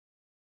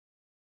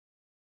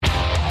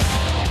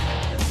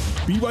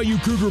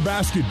BYU Cougar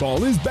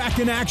basketball is back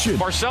in action.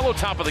 Barcelo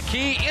top of the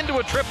key, into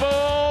a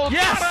triple.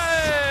 Yes!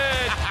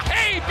 Got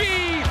it!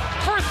 AB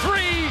for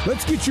three.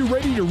 Let's get you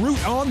ready to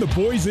root on the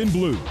boys in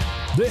blue.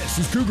 This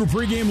is Cougar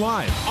Pregame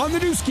Live on the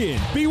new skin,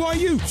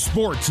 BYU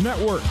Sports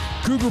Network.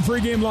 Cougar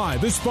Pregame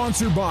Live is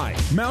sponsored by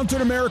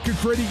Mountain America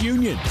Credit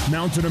Union.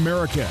 Mountain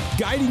America,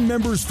 guiding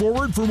members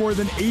forward for more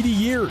than 80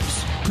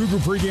 years. Cougar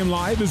Pregame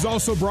Live is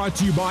also brought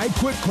to you by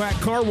Quick Quack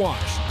Car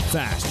Wash.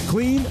 Fast,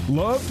 clean,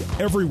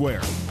 loved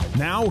everywhere.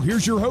 Now,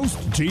 here's your host,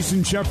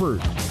 Jason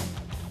Shepard.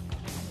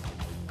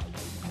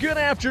 Good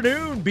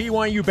afternoon,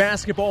 BYU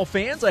basketball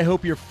fans. I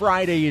hope your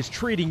Friday is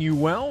treating you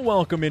well.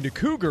 Welcome into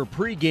Cougar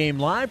Pregame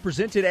Live,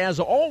 presented as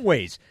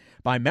always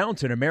by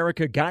Mountain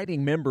America,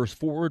 guiding members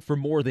forward for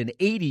more than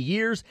 80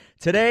 years.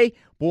 Today,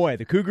 boy,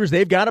 the Cougars,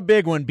 they've got a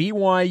big one.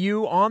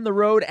 BYU on the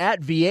road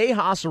at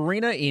Viejas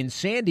Arena in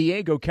San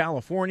Diego,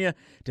 California,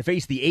 to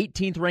face the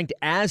 18th-ranked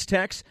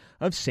Aztecs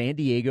of San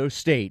Diego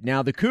State.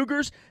 Now, the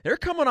Cougars, they're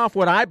coming off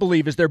what I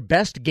believe is their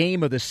best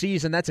game of the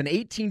season. That's an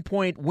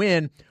 18-point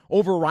win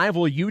over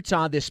rival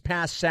Utah this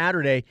past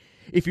Saturday.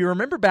 If you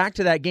remember back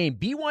to that game,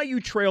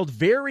 BYU trailed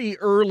very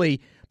early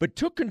but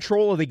took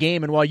control of the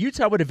game, and while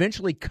Utah would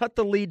eventually cut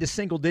the lead to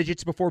single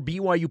digits before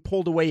BYU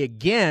pulled away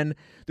again,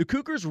 the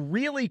Cougars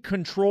really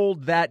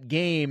controlled that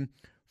game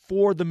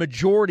for the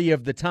majority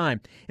of the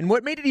time. And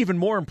what made it even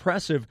more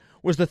impressive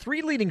was the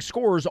three leading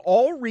scorers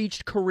all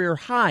reached career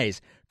highs.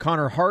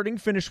 Connor Harding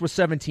finished with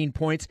 17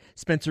 points,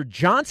 Spencer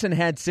Johnson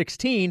had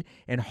 16,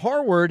 and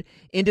Harward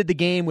ended the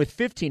game with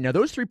 15. Now,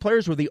 those three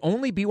players were the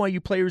only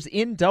BYU players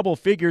in double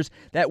figures.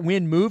 That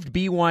win moved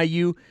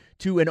BYU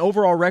to an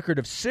overall record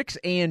of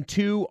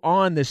 6-2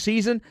 on the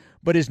season.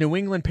 But as New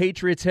England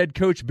Patriots head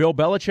coach Bill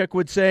Belichick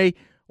would say,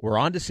 we're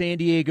on to San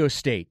Diego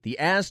State. The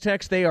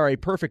Aztecs, they are a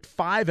perfect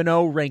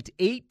 5-0, ranked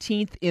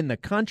 18th in the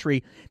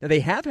country. Now,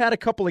 they have had a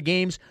couple of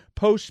games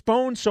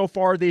postponed so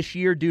far this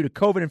year due to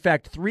COVID. In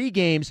fact, 3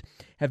 games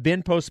have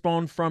been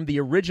postponed from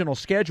the original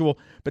schedule,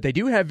 but they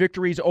do have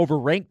victories over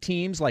ranked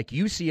teams like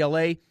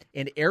UCLA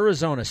and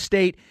Arizona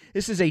State.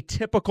 This is a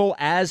typical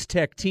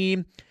Aztec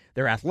team.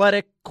 They're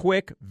athletic,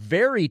 quick,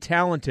 very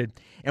talented.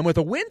 And with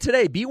a win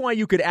today,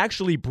 BYU could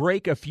actually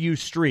break a few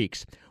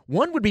streaks.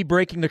 One would be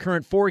breaking the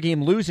current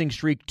 4-game losing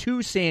streak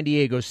to San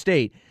Diego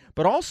State.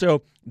 But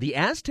also, the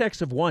Aztecs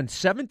have won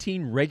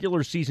 17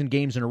 regular season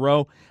games in a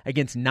row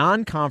against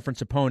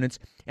non-conference opponents,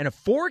 and a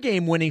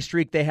 4-game winning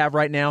streak they have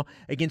right now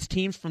against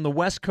teams from the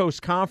West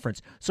Coast Conference.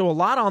 So a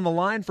lot on the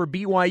line for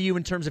BYU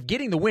in terms of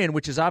getting the win,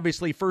 which is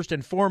obviously first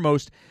and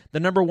foremost the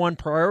number one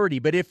priority.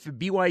 But if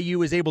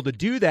BYU is able to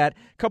do that,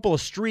 a couple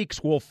of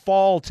streaks will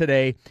fall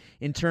today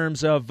in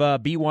terms of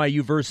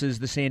BYU versus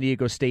the San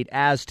Diego State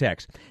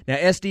Aztecs. Now,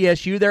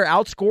 SDSU, they're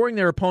outscoring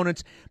their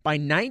opponents by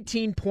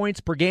 19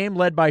 points per game,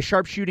 led by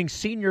sharpshooting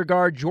senior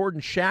guard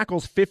Jordan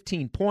Shackles,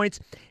 15 points.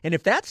 And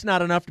if that's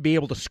not enough to be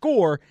able to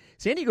score,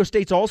 San Diego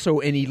State's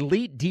also an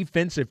elite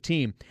defensive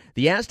team.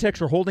 The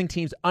Aztecs are holding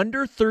teams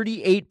under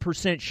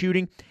 38%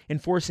 shooting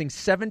and forcing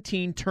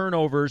 17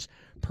 turnovers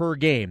per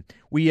game.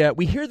 We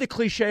hear the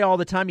cliche all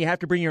the time, you have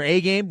to bring your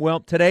A game. Well,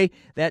 today,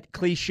 that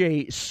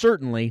cliche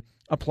certainly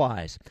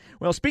applies.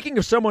 Well, speaking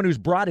of someone who's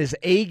brought his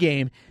A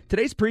game,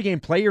 today's pregame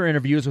player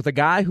interview is with a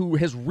guy who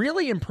has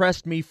really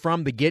impressed me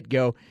from the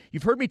get-go.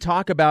 You've heard me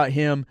talk about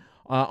him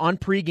on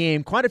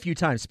pregame quite a few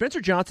times.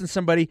 Spencer Johnson,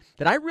 somebody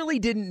that I really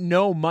didn't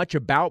know much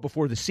about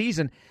before the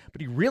season,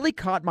 but he really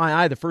caught my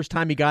eye the first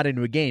time he got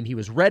into a game. He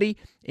was ready,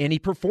 and he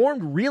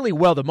performed really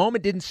well. The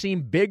moment didn't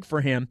seem big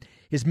for him.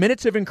 His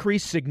minutes have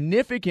increased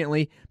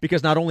significantly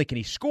because not only can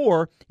he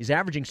score, he's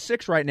averaging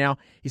 6 right now,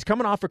 he's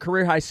coming off a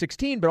career-high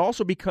 16, but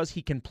also because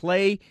he can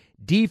play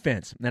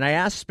defense. And I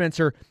asked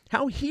Spencer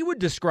how he would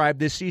describe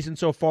this season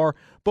so far,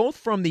 both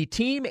from the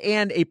team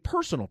and a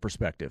personal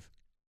perspective.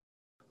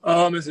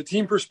 As a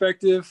team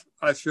perspective,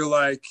 I feel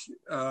like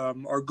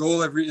our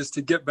goal is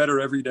to get better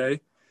every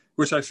day,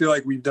 which I feel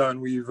like we've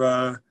done. We've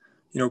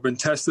been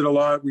tested a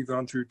lot. We've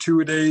gone through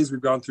 2-a-days. We've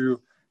gone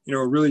through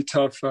a really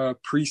tough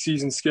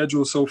preseason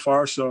schedule so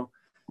far. So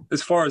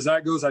as far as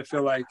that goes, I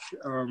feel like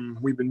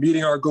we've been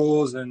meeting our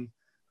goals, and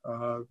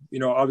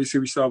obviously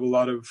we still have a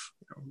lot of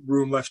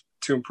room left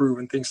to improve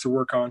and things to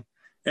work on.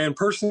 And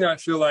personally, I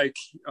feel like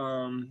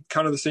kind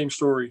of the same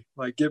story,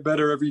 like get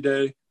better every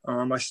day.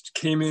 I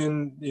came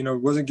in,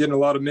 wasn't getting a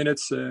lot of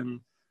minutes, and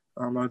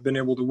I've been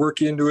able to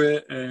work into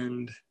it.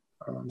 And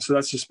so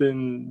that's just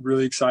been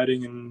really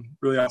exciting and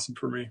really awesome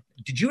for me.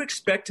 Did you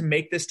expect to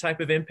make this type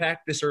of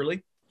impact this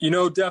early?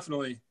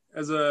 Definitely.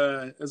 As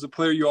a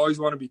player, you always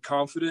want to be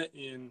confident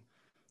in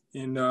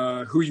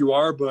who you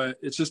are, but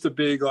it's just a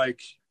big,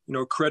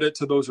 credit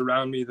to those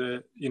around me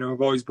that,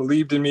 have always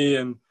believed in me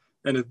and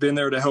have been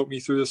there to help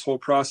me through this whole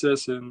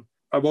process. And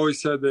I've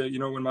always said that,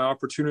 when my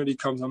opportunity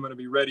comes, I'm going to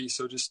be ready.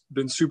 So just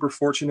been super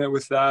fortunate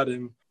with that.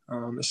 And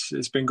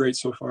it's been great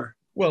so far.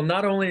 Well,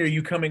 not only are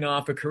you coming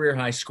off a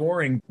career-high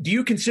scoring, do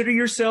you consider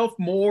yourself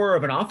more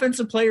of an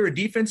offensive player, a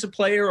defensive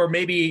player, or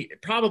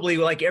probably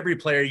like every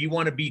player, you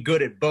want to be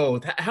good at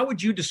both? How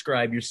would you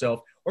describe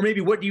yourself? Or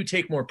maybe what do you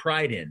take more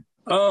pride in?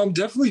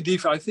 Definitely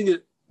defense. I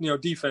think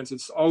defense.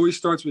 It always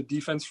starts with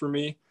defense for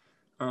me.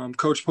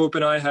 Coach Pope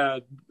and I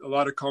had a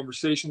lot of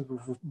conversations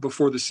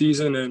before the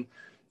season, and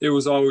it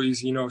was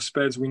always,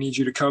 Speds, we need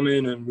you to come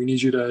in and we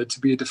need you to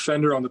be a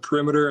defender on the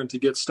perimeter and to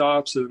get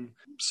stops. And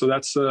so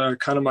that's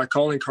kind of my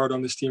calling card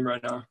on this team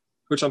right now,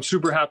 which I'm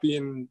super happy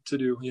to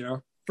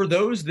do, For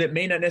those that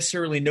may not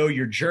necessarily know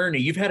your journey,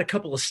 you've had a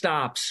couple of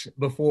stops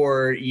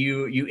before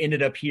you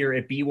ended up here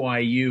at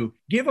BYU.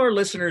 Give our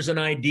listeners an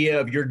idea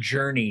of your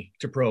journey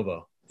to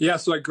Provo. Yeah,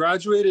 so I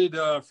graduated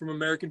from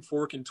American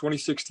Fork in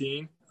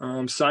 2016,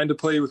 signed to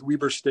play with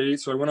Weber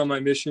State. So I went on my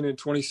mission in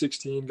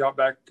 2016, got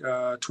back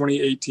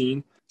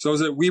 2018. So I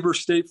was at Weber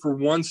State for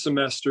one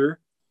semester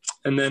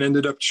and then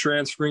ended up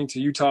transferring to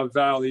Utah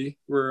Valley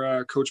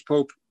where Coach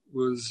Pope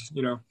was,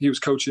 he was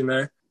coaching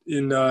there.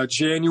 In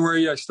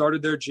January, I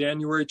started there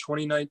January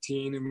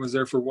 2019 and was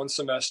there for one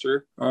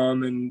semester.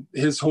 And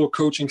his whole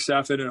coaching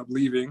staff ended up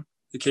leaving.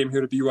 They came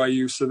here to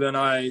BYU. So then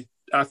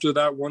after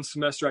that one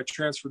semester, I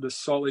transferred to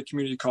Salt Lake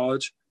Community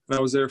College. And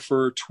I was there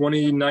for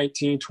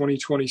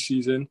 2019-2020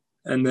 season.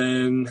 And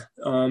then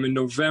in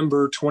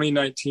November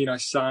 2019, I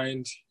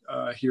signed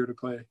here to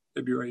play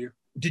at BYU.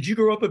 Did you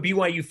grow up a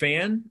BYU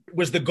fan?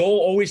 Was the goal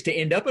always to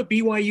end up at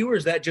BYU, or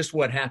is that just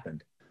what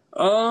happened?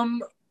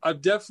 I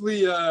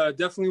definitely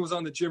was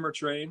on the Jimmer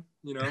train,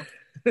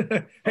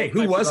 Hey,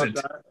 who wasn't?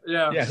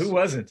 Yeah, who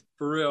wasn't?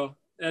 For real.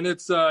 And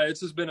it's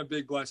just been a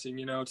big blessing,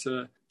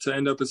 to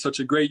end up at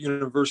such a great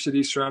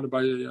university surrounded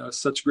by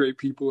such great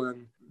people.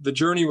 And the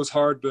journey was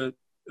hard, but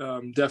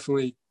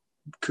definitely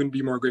couldn't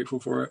be more grateful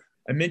for it.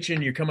 I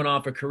mentioned you're coming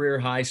off a career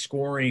high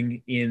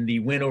scoring in the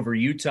win over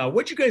Utah.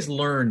 What'd you guys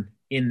learn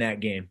in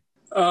that game?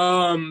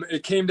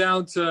 It came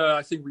down to,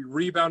 I think we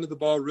rebounded the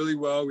ball really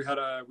well. We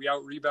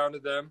out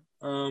rebounded them.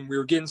 We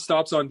were getting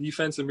stops on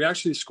defense, and we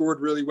actually scored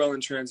really well in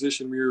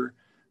transition. We were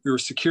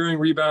securing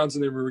rebounds,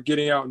 and then we were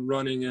getting out and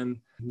running, and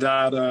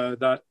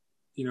that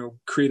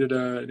created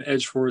an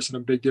edge for us and a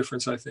big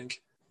difference, I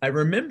think. I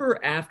remember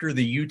after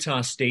the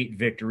Utah State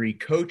victory,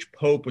 Coach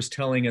Pope was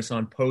telling us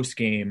on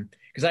postgame,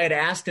 because I had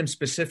asked him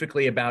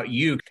specifically about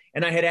you,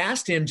 and I had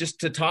asked him just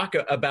to talk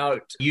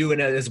about you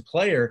and as a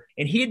player,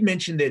 and he had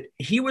mentioned that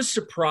he was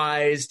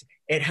surprised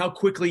at how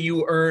quickly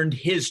you earned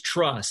his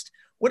trust.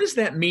 What does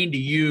that mean to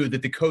you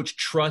that the coach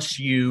trusts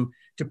you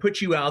to put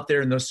you out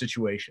there in those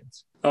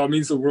situations? Oh, it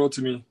means the world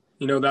to me.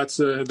 That's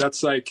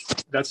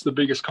the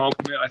biggest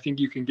compliment I think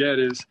you can get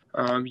is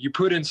you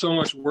put in so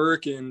much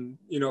work, and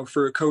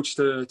for a coach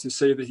to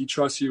say that he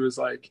trusts you is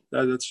like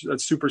that's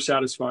super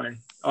satisfying.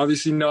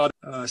 Obviously not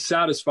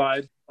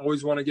satisfied.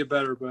 Always want to get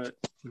better, but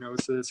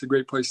it's a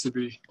great place to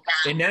be.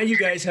 And now you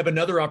guys have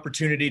another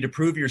opportunity to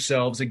prove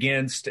yourselves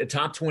against a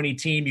top 20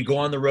 team. You go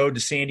on the road to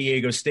San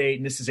Diego State,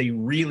 and this is a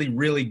really,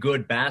 really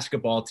good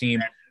basketball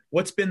team.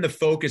 What's been the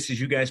focus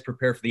as you guys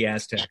prepare for the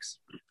Aztecs?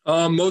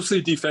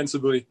 Mostly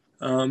defensively.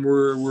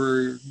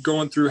 We're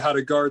going through how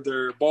to guard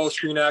their ball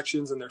screen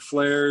actions and their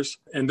flares,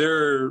 and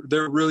they're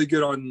really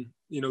good on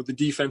the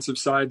defensive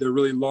side. They're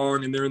really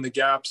long and they're in the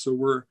gap, so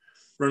we're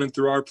running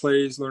through our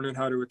plays, learning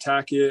how to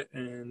attack it,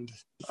 and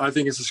I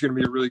think it's just going to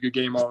be a really good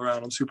game all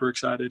around. I'm super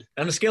excited.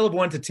 On a scale of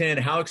 1 to 10,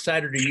 how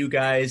excited are you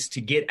guys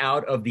to get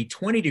out of the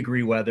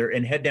 20-degree weather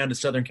and head down to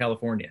Southern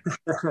California?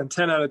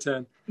 10 out of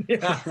 10.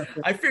 Yeah,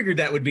 I figured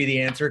that would be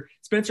the answer.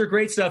 Spencer,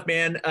 great stuff,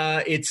 man.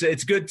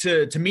 It's good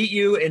to meet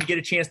you and get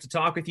a chance to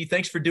talk with you.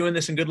 Thanks for doing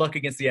this, and good luck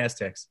against the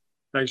Aztecs.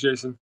 Thanks,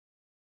 Jason.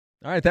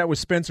 All right, that was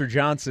Spencer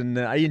Johnson.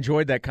 I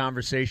enjoyed that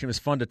conversation. It was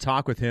fun to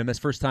talk with him. That's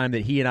the first time that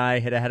he and I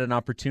had an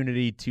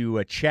opportunity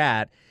to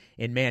chat.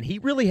 And, man, he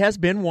really has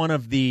been one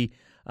of the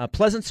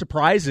pleasant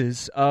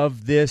surprises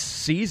of this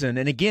season.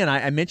 And, again,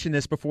 I mentioned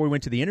this before we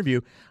went to the interview.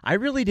 I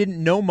really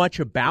didn't know much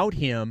about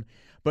him,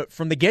 but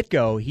from the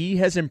get-go, he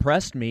has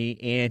impressed me,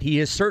 and he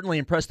has certainly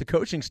impressed the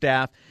coaching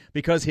staff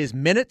because his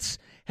minutes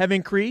have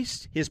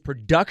increased, his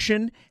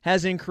production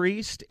has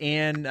increased,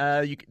 and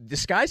the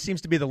sky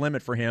seems to be the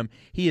limit for him.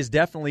 He is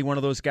definitely one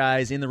of those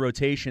guys in the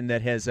rotation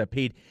that has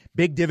paid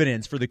big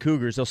dividends for the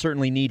Cougars. They'll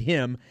certainly need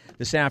him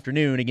this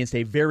afternoon against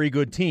a very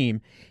good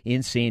team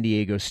in San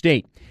Diego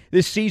State.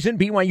 This season,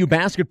 BYU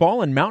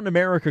Basketball and Mountain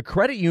America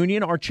Credit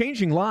Union are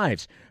changing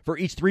lives. For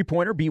each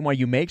three-pointer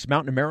BYU makes,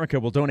 Mountain America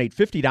will donate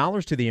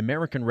 $50 to the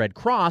American Red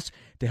Cross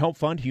to help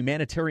fund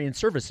humanitarian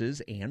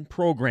services and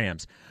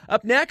programs.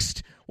 Up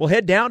next, we'll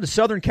head down to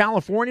Southern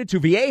California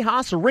to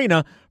Viejas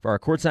Arena for our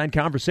courtside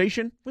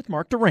conversation with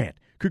Mark Durrant.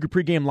 Cougar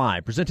Pregame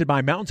Live, presented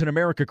by Mountain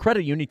America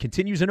Credit Union,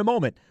 continues in a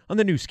moment on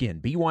the new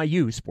skin,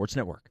 BYU Sports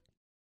Network.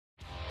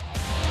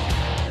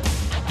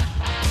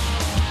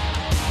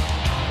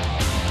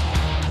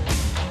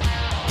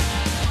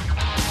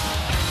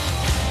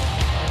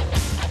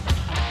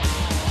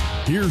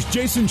 Here's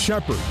Jason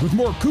Shepard with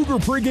more Cougar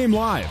Pregame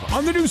Live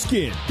on the new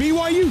skin,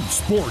 BYU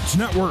Sports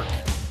Network.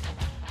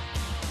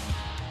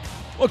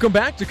 Welcome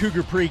back to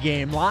Cougar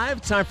Pregame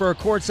Live. Time for a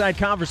courtside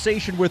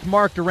conversation with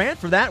Mark Durrant.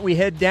 For that, we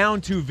head down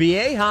to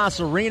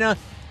Viejas Arena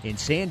in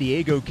San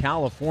Diego,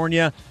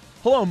 California.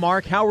 Hello,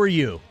 Mark. How are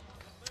you?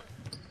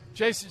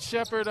 Jason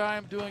Shepard, I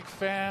am doing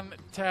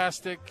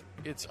fantastic.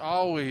 it's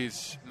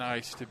always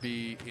nice to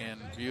be in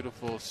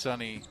beautiful,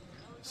 sunny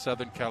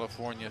Southern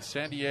California.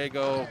 San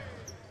Diego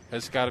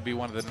has got to be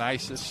one of the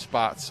nicest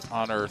spots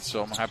on earth,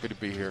 so I'm happy to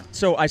be here.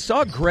 So I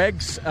saw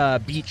Greg's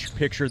beach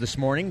picture this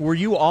morning. Were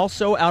you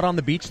also out on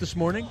the beach this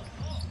morning?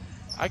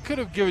 I could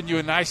have given you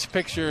a nice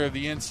picture of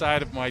the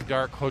inside of my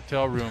dark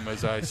hotel room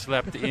as I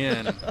slept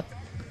in.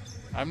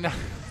 I'm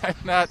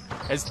not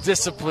as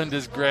disciplined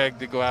as Greg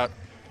to go out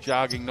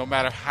jogging, no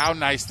matter how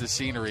nice the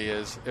scenery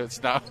is.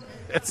 It's not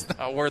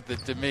worth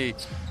it to me.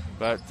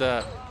 But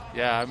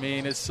yeah, I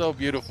mean, it's so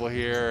beautiful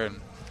here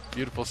and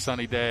beautiful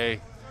sunny day.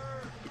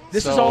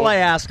 This is all I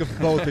ask of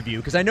both of you,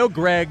 because I know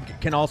Greg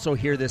can also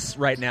hear this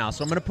right now.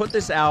 So I'm going to put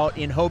this out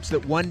in hopes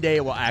that one day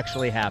it will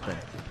actually happen.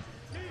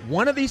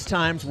 One of these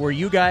times where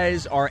you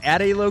guys are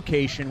at a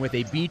location with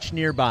a beach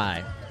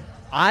nearby,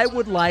 I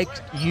would like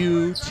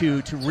you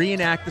to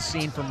reenact the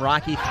scene from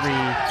Rocky III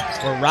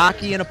where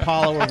Rocky and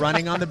Apollo are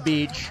running on the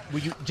beach. Will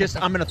you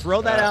I'm going to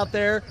throw that out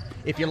there.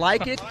 If you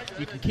like it,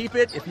 you can keep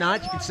it. If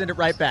not, you can send it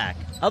right back.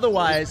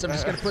 Otherwise, I'm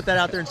just going to put that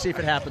out there and see if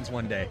it happens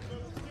one day.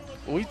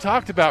 We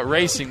talked about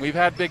racing. We've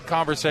had big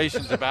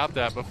conversations about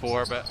that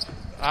before, but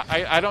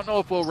I don't know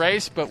if we'll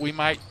race, but we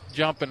might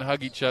jump and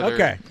hug each other.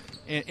 Okay.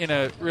 In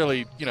a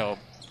really,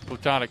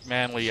 platonic,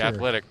 manly,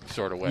 athletic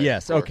sort of way.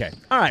 Yes, okay.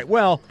 All right,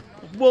 well,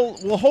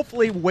 we'll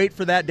hopefully wait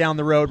for that down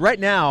the road. Right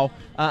now,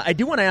 I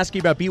do want to ask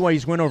you about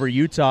BYU's win over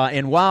Utah,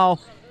 and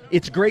while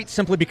it's great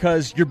simply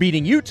because you're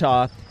beating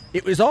Utah,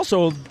 it was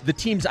also the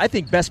team's, I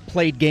think, best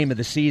played game of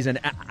the season.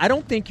 I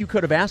don't think you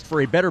could have asked for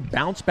a better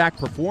bounce-back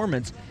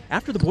performance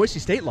after the Boise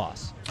State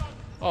loss.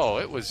 Oh,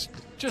 it was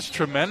just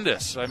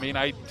tremendous. I mean,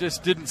 I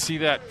just didn't see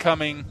that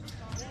coming.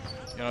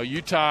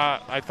 Utah,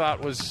 I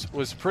thought,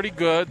 was pretty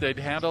good. They'd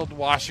handled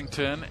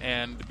Washington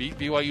and beat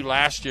BYU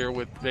last year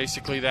with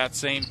basically that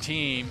same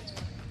team.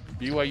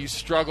 BYU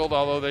struggled,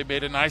 although they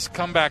made a nice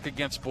comeback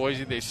against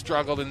Boise. They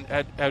struggled and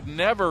had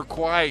never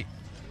quite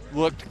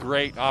looked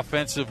great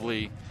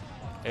offensively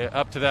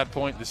up to that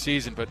point in the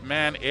season. But,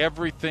 man,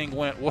 everything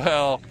went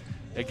well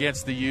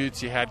against the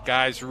Utes. You had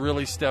guys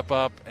really step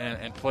up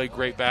and play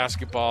great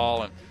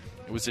basketball, and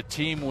it was a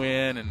team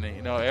win,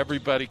 and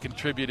everybody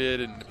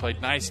contributed and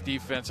played nice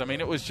defense. I mean,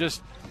 it was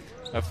just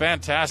a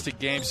fantastic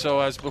game.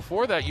 So as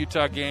before that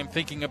Utah game,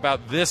 thinking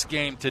about this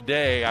game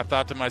today, I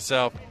thought to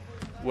myself,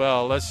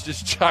 well, let's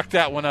just chalk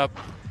that one up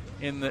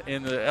in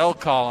the L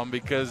column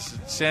because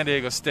San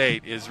Diego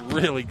State is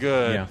really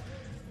good. Yeah.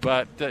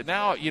 But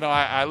now,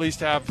 I at least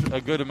have a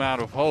good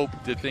amount of hope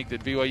to think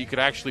that BYU could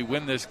actually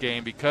win this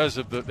game because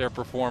of their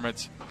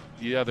performance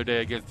the other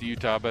day against the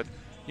Utah. But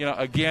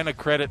again, a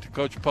credit to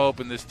Coach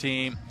Pope and this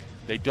team.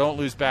 They don't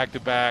lose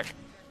back-to-back,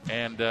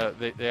 and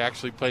they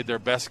actually played their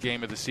best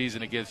game of the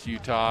season against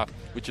Utah,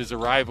 which is a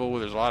rival.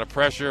 There's a lot of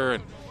pressure,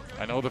 and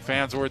I know the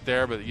fans weren't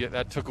there, but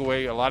that took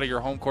away a lot of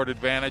your home court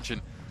advantage.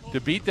 And to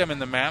beat them in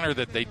the manner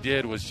that they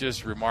did was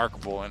just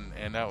remarkable,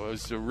 and that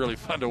was really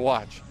fun to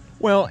watch.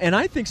 Well, and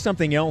I think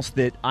something else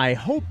that I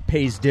hope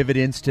pays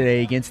dividends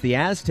today against the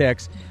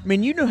Aztecs, I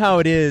mean, you know how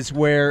it is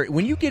where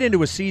when you get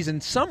into a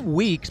season, some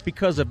weeks,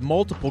 because of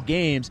multiple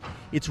games,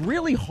 it's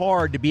really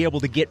hard to be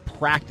able to get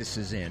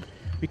practices in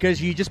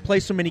because you just play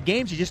so many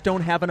games, you just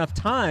don't have enough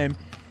time.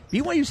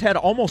 BYU's had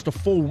almost a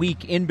full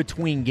week in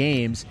between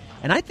games,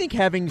 and I think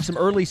having some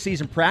early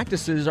season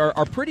practices are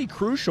pretty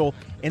crucial,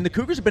 and the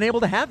Cougars have been able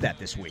to have that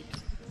this week.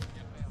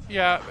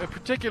 Yeah,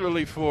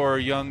 particularly for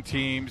young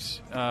teams.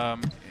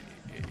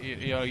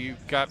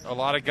 You've got a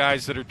lot of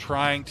guys that are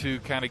trying to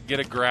kind of get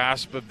a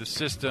grasp of the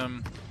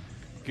system.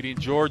 Gideon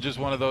George is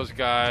one of those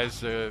guys.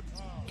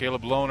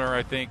 Caleb Lohner,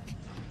 I think,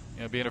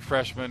 being a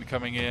freshman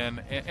coming in.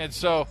 And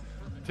so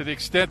to the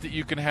extent that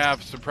you can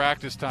have some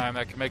practice time,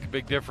 that can make a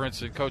big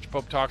difference. And Coach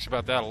Pope talks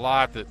about that a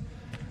lot, that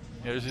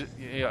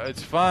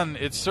it's fun.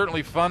 It's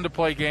certainly fun to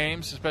play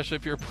games, especially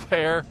if you're a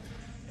player.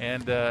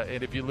 And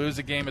if you lose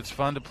a game, it's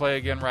fun to play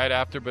again right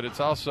after. But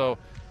it's also,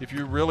 if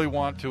you really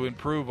want to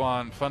improve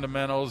on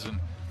fundamentals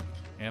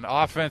and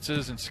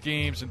offenses and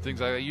schemes and things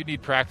like that, you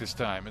need practice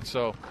time. And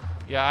so,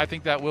 yeah, I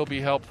think that will be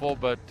helpful.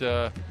 But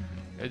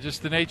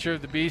just the nature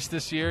of the beast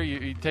this year,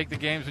 you take the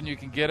games when you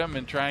can get them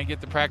and try and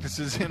get the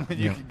practices in when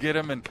you can get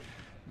them. And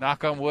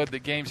knock on wood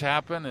that games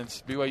happen, and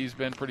BYU's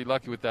been pretty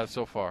lucky with that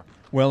so far.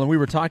 Well, and we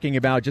were talking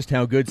about just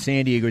how good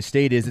San Diego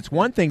State is. It's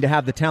one thing to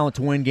have the talent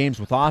to win games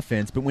with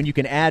offense, but when you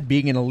can add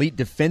being an elite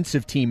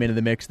defensive team into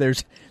the mix,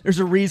 there's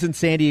a reason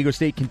San Diego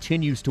State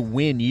continues to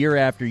win year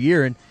after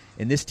year. And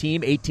this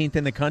team, 18th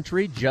in the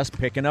country, just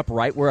picking up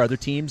right where other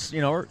teams,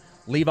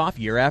 leave off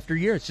year after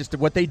year. It's just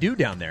what they do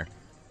down there.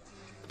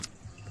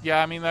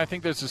 Yeah, I mean, I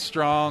think there's a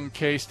strong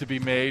case to be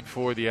made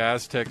for the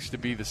Aztecs to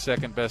be the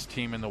second-best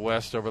team in the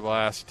West over the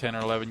last 10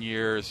 or 11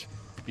 years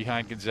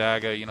behind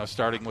Gonzaga,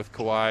 starting with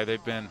Kawhi.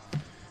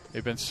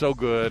 They've been so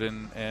good,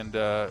 and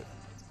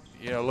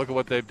look at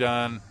what they've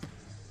done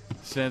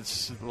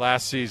since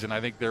last season.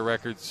 I think their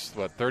record's,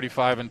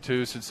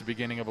 35-2 since the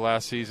beginning of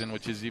last season,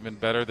 which is even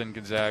better than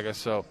Gonzaga.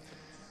 So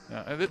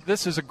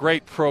this is a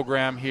great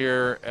program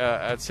here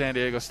at San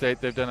Diego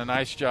State. They've done a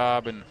nice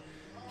job,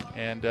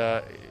 and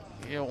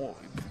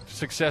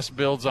success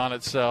builds on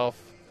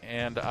itself.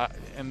 And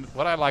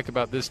what I like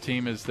about this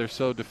team is they're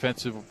so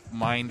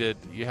defensive-minded.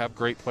 You have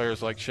great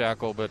players like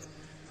Shackle, but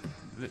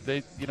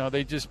they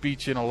just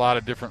beat you in a lot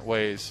of different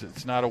ways.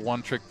 It's not a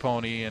one-trick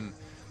pony, and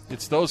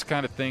it's those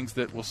kind of things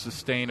that will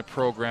sustain a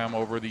program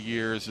over the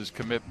years, is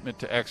commitment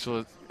to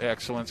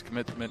excellence,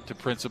 commitment to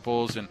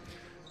principles, and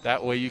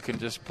that way you can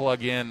just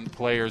plug in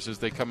players as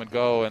they come and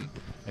go, and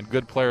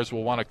good players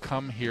will want to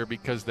come here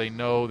because they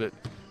know that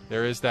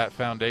there is that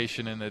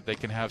foundation and that they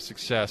can have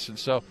success. And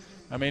so,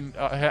 I mean,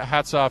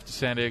 hats off to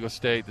San Diego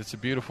State. It's a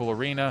beautiful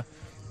arena,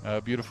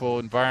 a beautiful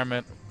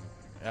environment.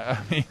 I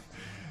mean,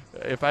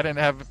 if I didn't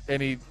have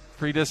any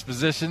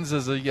predispositions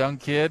as a young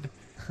kid,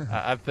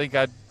 I think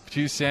I'd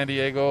choose San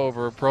Diego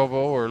over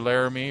Provo or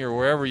Laramie or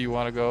wherever you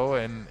want to go.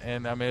 And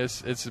I mean,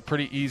 it's a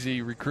pretty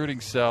easy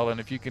recruiting sell. And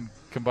if you can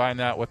combine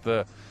that with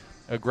a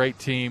great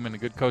team and a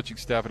good coaching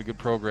staff and a good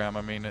program,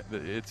 I mean,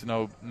 it's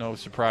no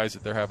surprise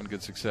that they're having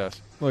good success.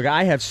 Look,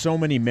 I have so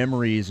many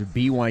memories of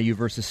BYU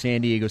versus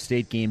San Diego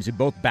State games in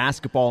both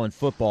basketball and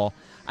football.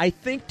 I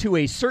think to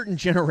a certain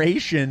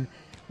generation,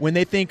 when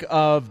they think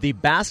of the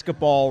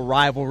basketball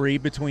rivalry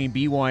between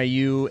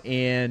BYU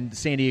and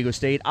San Diego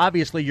State,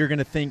 obviously you're going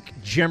to think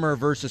Jimmer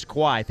versus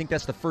Kawhi. I think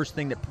that's the first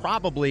thing that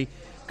probably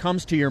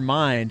comes to your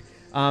mind.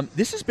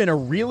 This has been a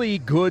really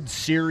good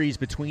series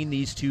between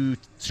these two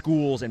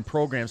schools and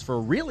programs for a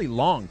really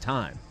long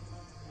time.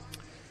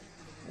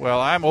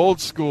 Well, I'm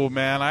old school,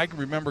 man. I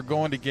remember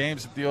going to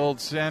games at the old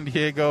San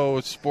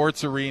Diego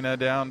Sports Arena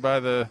down by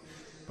the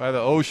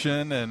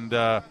ocean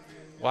and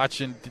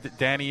watching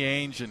Danny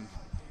Ainge and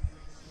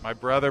my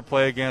brother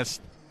play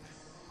against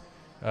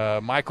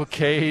Michael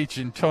Cage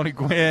and Tony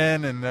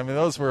Gwynn, and I mean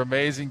those were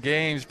amazing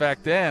games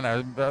back then.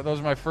 Those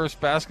are my first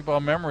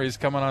basketball memories,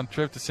 coming on a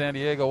trip to San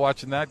Diego,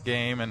 watching that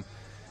game,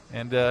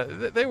 and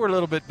they were a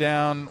little bit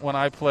down when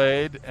I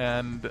played,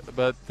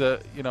 but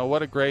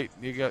what a great,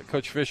 you got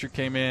Coach Fisher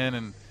came in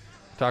and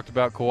talked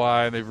about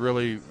Kawhi,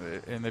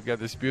 and they've got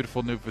this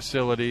beautiful new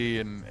facility,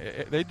 and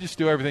they just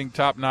do everything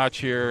top notch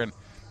here, and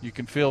you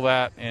can feel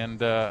that,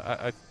 and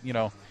I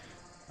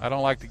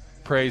don't like to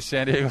praise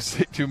San Diego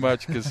State too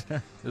much because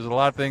there's a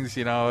lot of things,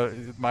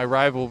 my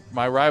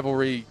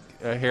rivalry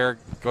hair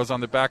goes on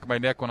the back of my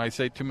neck when I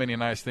say too many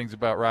nice things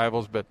about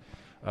rivals, but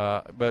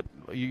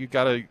you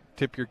got to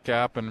tip your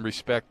cap and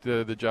respect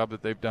the job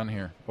that they've done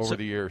here over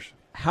the years.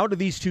 How do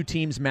these two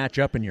teams match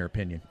up in your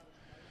opinion?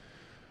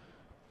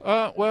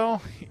 BYU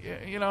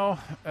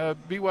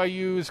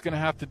is going to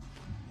have to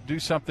do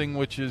something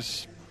which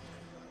is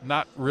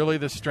not really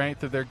the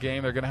strength of their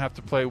game. They're going to have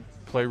to play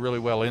really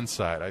well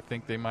inside. I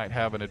think they might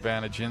have an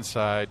advantage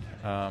inside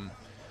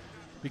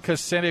because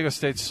San Diego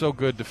State's so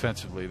good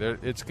defensively.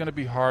 It's going to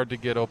be hard to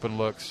get open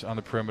looks on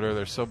the perimeter.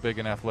 They're so big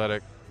and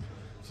athletic.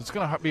 So it's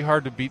going to be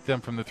hard to beat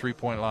them from the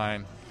three-point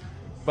line.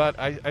 But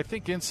I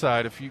think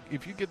inside, if you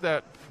get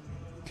that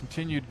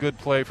continued good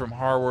play from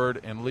Harward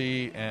and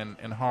Lee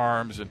and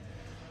Harms, and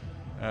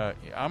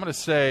I'm going to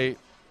say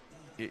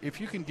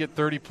if you can get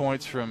 30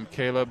 points from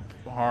Caleb,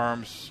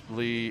 Harms,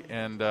 Lee,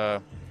 and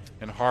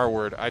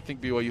Harward, I think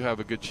BYU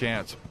have a good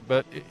chance.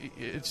 But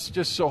it's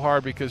just so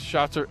hard because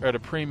shots are at a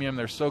premium.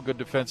 They're so good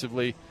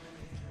defensively.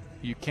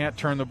 You can't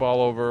turn the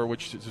ball over,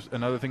 which is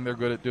another thing they're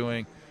good at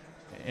doing.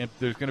 And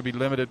there's going to be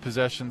limited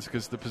possessions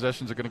because the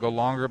possessions are going to go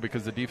longer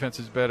because the defense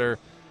is better.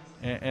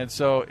 And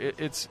so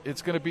it's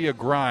going to be a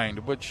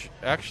grind, which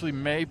actually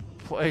may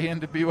play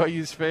into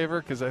BYU's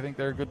favor because I think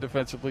they're a good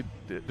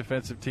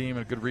defensive team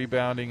and good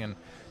rebounding and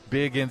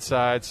big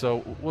inside.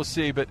 So we'll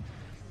see. But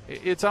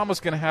it's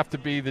almost going to have to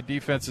be the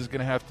defense is going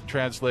to have to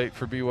translate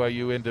for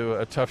BYU into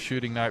a tough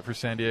shooting night for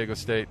San Diego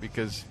State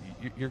because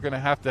you're going to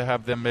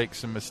have them make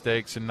some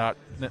mistakes and not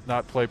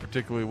play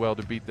particularly well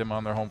to beat them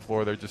on their home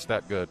floor. They're just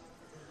that good.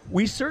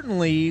 We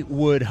certainly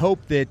would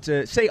hope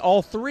that, say,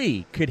 all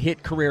three could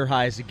hit career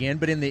highs again.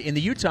 But in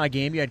the Utah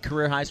game, you had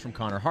career highs from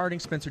Connor Harding,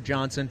 Spencer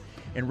Johnson,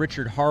 and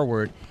Richard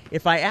Harward.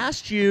 If I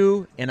asked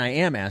you, and I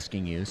am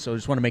asking you, so I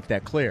just want to make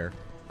that clear.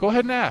 Go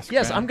ahead and ask.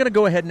 Yes, man. I'm going to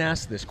go ahead and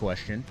ask this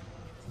question.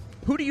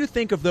 Who do you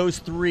think of those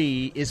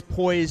three is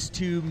poised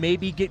to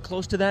maybe get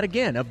close to that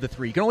again of the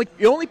three? You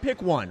only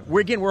pick one.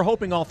 We're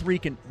hoping all three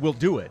will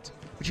do it.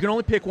 But you can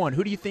only pick one.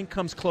 Who do you think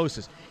comes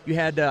closest? You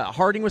had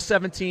Harding with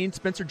 17,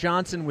 Spencer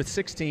Johnson with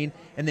 16,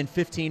 and then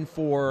 15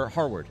 for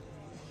Harward.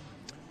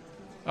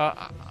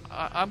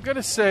 I'm going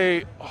to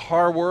say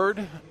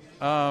Harward,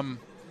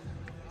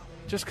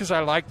 just because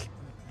I like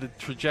the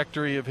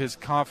trajectory of his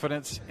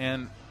confidence,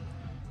 and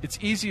it's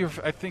easier,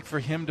 I think, for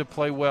him to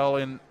play well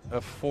in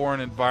a foreign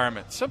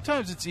environment.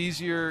 Sometimes it's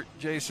easier,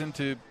 Jason,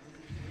 to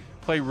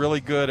play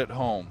really good at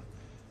home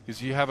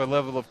because you have a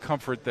level of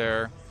comfort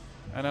there.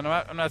 And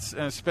I'm not.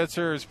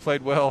 Spencer has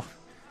played well.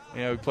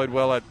 He played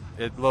well at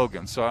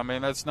Logan. So I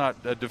mean, that's not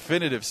a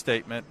definitive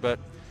statement, but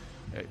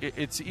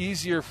it's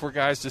easier for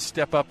guys to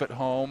step up at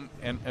home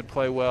and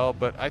play well.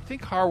 But I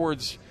think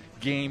Harward's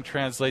game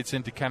translates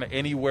into kind of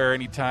anywhere,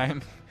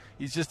 anytime.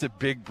 He's just a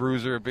big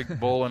bruiser, a big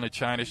bull in a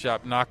china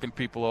shop, knocking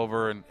people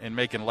over and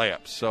making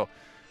layups. So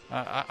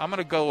I'm going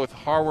to go with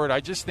Harward. I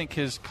just think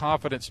his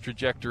confidence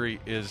trajectory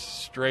is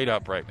straight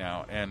up right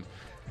now, and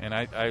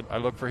I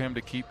look for him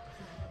to keep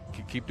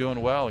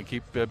doing well and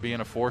keep being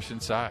a force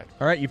inside.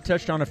 All right, you've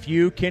touched on a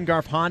few.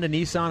 Kingarf, Honda,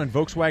 Nissan, and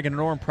Volkswagen and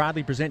Orem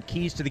proudly present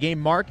keys to the game.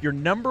 Mark, your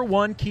number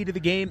one key to the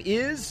game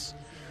is?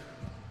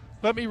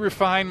 Let me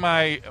refine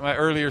my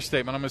earlier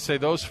statement. I'm going to say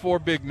those 4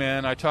 big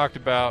men I talked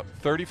about,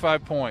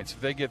 35 points.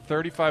 If they get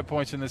 35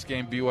 points in this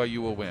game, BYU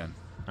will win.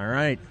 All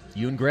right.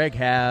 You and Greg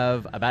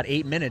have about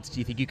 8 minutes. Do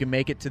you think you can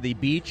make it to the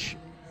beach,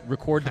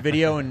 record the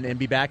video, and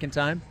be back in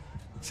time?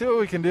 See what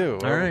we can do.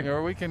 All right.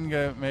 Or we can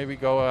maybe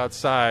go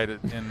outside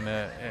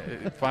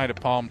and find a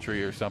palm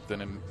tree or something,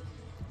 and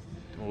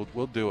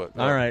we'll do it.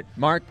 All right.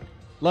 Mark,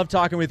 love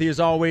talking with you as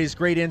always.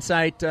 Great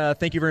insight.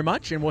 Thank you very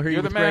much, and we'll hear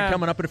you with Greg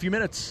coming up in a few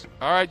minutes.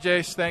 All right,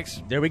 Jace.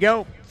 Thanks. There we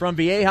go. From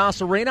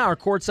Viejas Arena, our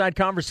courtside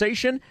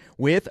conversation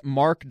with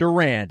Mark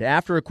Durand.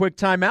 After a quick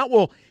timeout,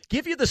 we'll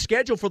give you the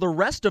schedule for the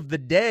rest of the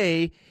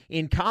day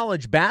in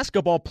college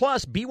basketball,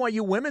 plus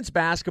BYU women's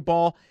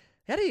basketball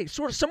had a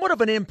somewhat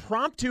of an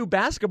impromptu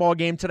basketball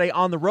game today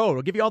on the road.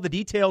 We'll give you all the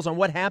details on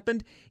what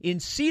happened in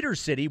Cedar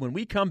City when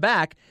we come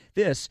back.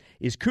 This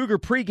is Cougar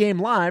Pregame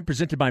Live,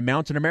 presented by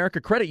Mountain America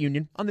Credit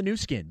Union on the new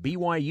skin,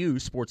 BYU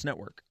Sports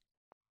Network.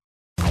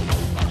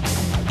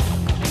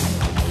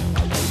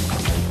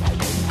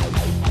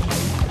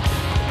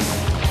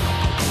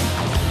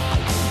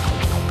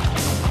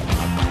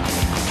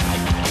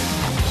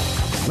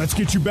 Let's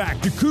get you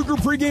back to Cougar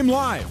Pregame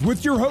Live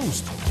with your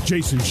host,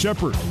 Jason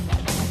Shepard.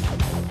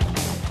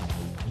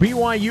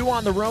 BYU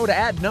on the road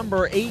at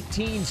number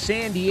 18,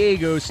 San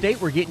Diego State.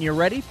 We're getting you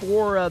ready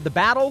for the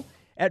battle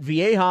at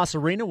Viejas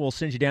Arena. We'll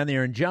send you down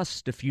there in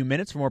just a few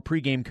minutes for more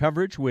pregame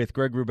coverage with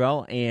Greg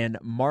Wrubell and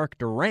Mark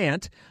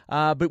Durant.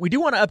 But we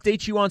do want to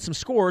update you on some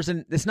scores,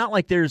 and it's not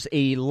like there's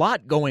a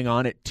lot going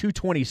on at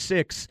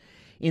 2:26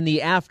 in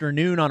the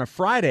afternoon on a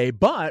Friday,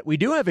 but we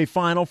do have a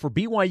final for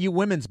BYU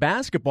women's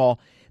basketball.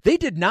 They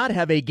did not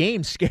have a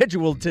game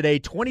scheduled today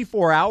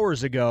 24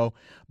 hours ago,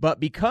 but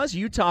because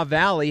Utah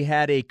Valley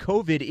had a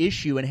COVID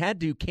issue and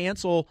had to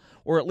cancel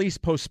or at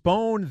least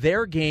postpone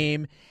their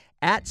game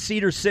at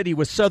Cedar City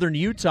with Southern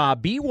Utah,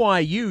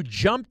 BYU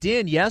jumped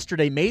in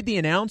yesterday, made the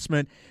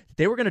announcement that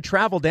they were going to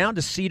travel down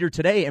to Cedar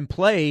today and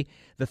play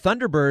the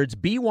Thunderbirds.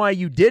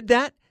 BYU did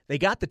that. They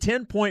got the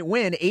 10-point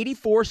win,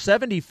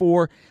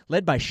 84-74,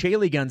 led by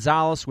Shaylee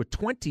Gonzalez with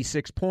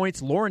 26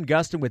 points, Lauren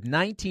Gustin with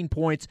 19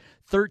 points,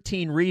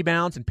 13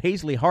 rebounds, and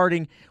Paisley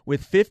Harding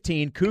with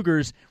 15.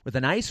 Cougars with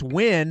a nice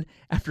win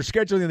after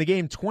scheduling the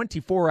game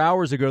 24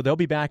 hours ago. They'll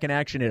be back in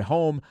action at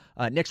home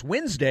next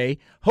Wednesday,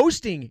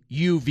 hosting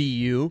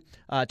UVU,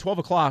 12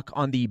 o'clock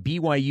on the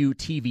BYU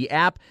TV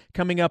app.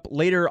 Coming up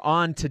later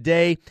on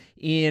today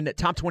in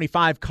Top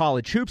 25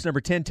 College Hoops,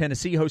 number 10,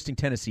 Tennessee, hosting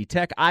Tennessee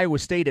Tech. Iowa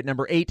State at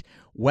number 8,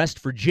 West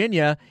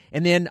Virginia.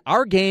 And then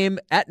our game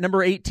at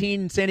number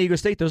 18, San Diego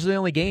State. Those are the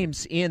only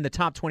games in the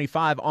Top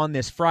 25 on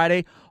this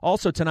Friday.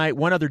 Also tonight,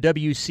 one other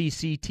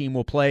WCC team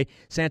will play,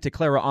 Santa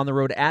Clara on the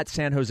road at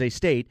San Jose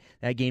State.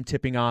 That game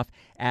tipping off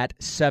at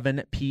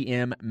 7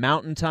 p.m.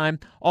 Mountain Time.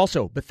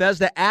 Also,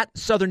 Bethesda at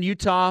Southern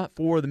Utah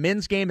for the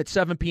men's game at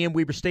 7 p.m.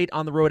 Weber State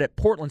on the road at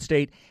Portland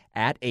State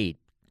at 8.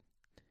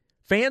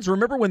 Fans,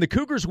 remember, when the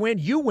Cougars win,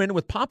 you win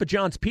with Papa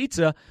John's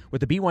Pizza.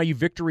 With the BYU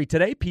victory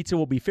today, pizza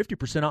will be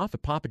 50% off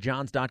at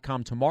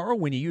papajohns.com tomorrow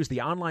when you use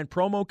the online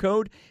promo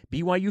code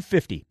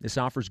BYU50. This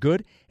offer's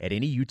good at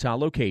any Utah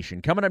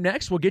location. Coming up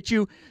next, we'll get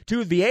you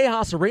to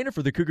Viejas Arena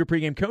for the Cougar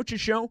Pregame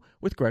Coaches Show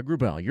with Greg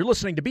Wrubell. You're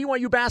listening to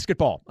BYU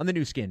Basketball on the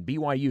new skin,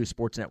 BYU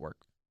Sports Network.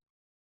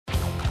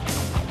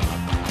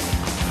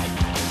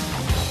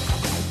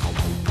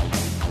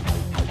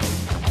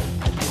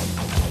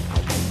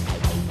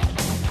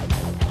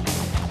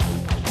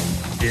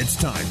 It's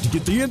time to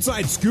get the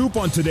inside scoop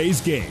on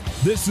today's game.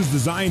 This is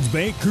the Zions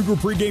Bank Cougar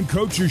Pregame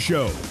Coaches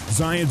Show.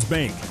 Zions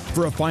Bank.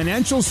 For a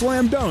financial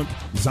slam dunk,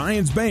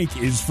 Zions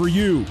Bank is for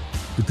you.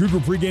 The Cougar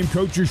Pregame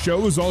Coaches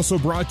Show is also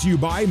brought to you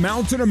by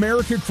Mountain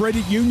America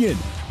Credit Union.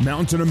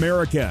 Mountain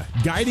America,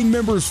 guiding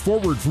members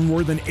forward for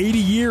more than 80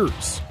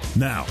 years.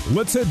 Now,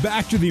 let's head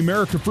back to the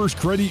America First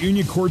Credit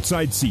Union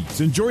courtside seats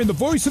and join the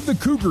voice of the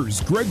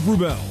Cougars, Greg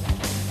Wrubell.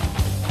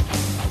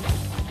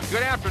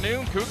 Good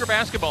afternoon, Cougar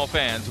basketball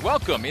fans.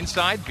 Welcome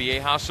inside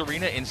Viejas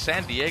Arena in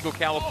San Diego,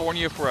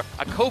 California for a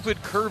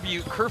COVID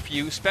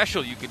curfew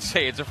special, you could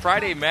say. It's a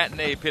Friday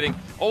matinee pitting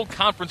old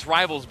conference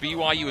rivals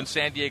BYU and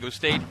San Diego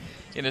State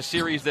in a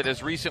series that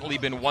has recently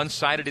been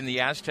one-sided in the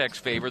Aztecs'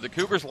 favor. The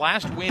Cougars'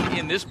 last win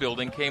in this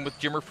building came with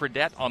Jimmer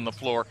Fredette on the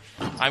floor.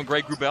 I'm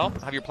Greg Wrubell.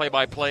 I have your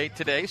play-by-play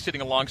today,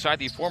 sitting alongside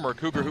the former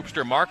Cougar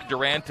hoopster Mark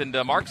Durant. And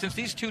Mark, since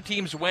these two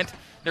teams went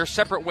their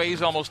separate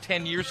ways almost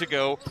 10 years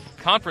ago,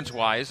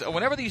 conference-wise,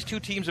 whenever these two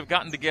teams have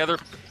gotten together,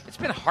 it's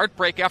been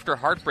heartbreak after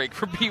heartbreak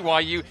for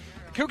BYU.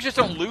 The Cougars just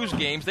don't lose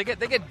games. They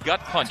get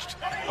gut punched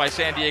by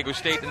San Diego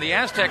State. And the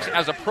Aztecs,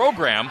 as a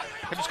program,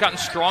 have just gotten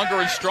stronger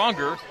and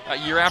stronger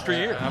year after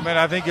year. I mean,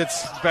 I think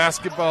it's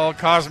basketball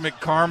cosmic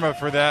karma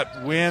for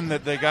that win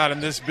that they got in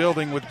this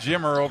building with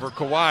Jimmer over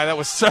Kawhi. That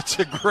was such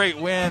a great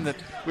win that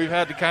we've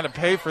had to kind of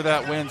pay for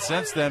that win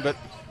since then. But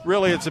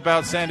really, it's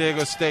about San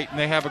Diego State, and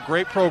they have a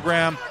great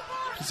program.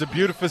 It's a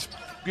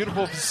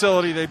beautiful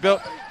facility they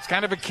built. It's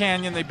kind of a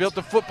canyon. They built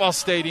the football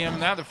stadium.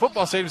 Now the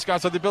football stadium's gone,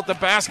 so they built the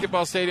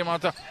basketball stadium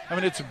on top. I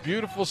mean, it's a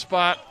beautiful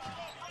spot.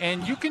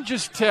 And you can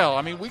just tell.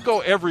 I mean, we go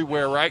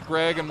everywhere, right,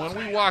 Greg? And when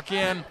we walk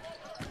in,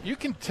 you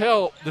can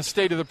tell the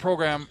state of the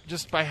program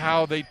just by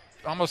how they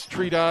almost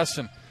treat us.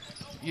 And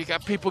you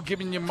got people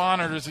giving you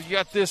monitors. You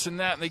got this and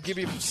that, and they give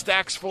you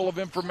stacks full of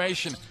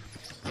information.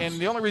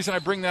 And the only reason I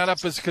bring that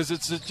up is because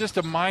it's just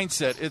a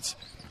mindset.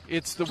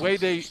 It's the way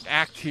they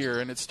act here,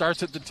 and it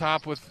starts at the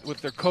top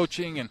with their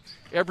coaching, and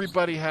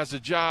everybody has a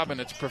job, and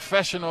it's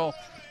professional.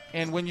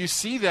 And when you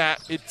see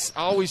that, it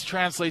always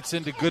translates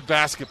into good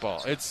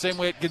basketball. It's the same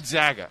way at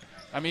Gonzaga.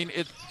 I mean,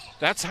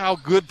 that's how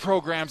good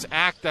programs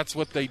act. That's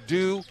what they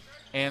do.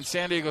 And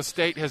San Diego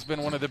State has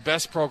been one of the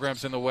best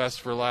programs in the West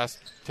for the last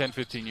 10,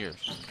 15 years.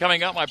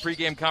 Coming up, my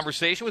pregame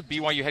conversation with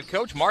BYU head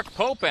coach Mark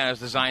Pope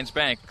as the Zions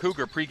Bank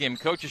Cougar pregame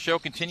coaches show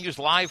continues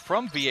live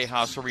from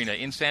Viejas Arena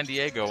in San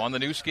Diego on the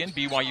new skin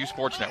BYU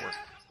Sports Network.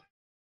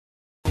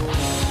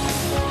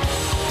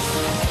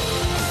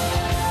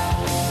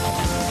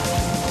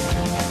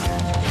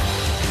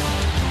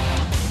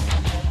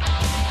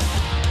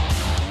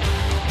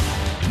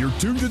 You're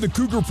tuned to the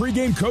Cougar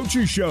Pregame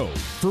Coaches Show.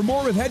 For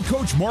more with head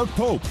coach Mark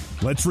Pope,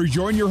 let's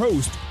rejoin your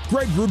host,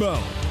 Greg Wrubell.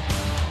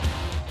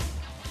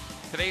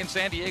 Today in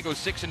San Diego,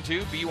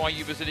 6-2,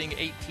 BYU visiting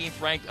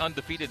 18th-ranked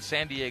undefeated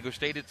San Diego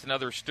State. It's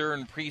another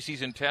stern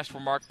preseason test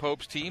for Mark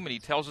Pope's team, and he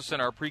tells us in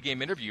our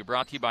pregame interview,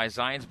 brought to you by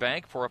Zions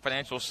Bank, for a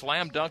financial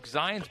slam dunk,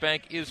 Zions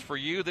Bank is for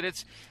you, that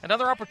it's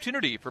another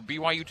opportunity for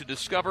BYU to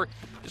discover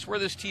just where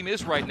this team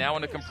is right now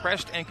in a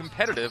compressed and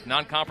competitive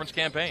non-conference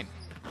campaign.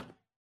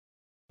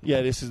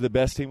 Yeah, this is the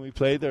best team we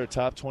played. They're a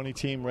top 20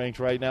 team ranked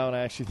right now, and I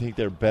actually think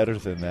they're better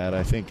than that.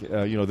 I think,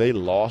 they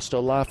lost a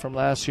lot from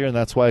last year, and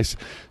that's why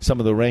some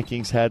of the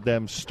rankings had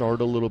them start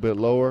a little bit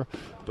lower.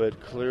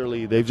 But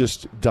clearly, they've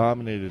just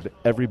dominated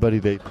everybody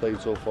they played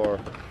so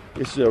far.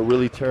 This is a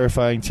really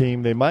terrifying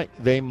team. They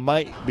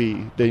might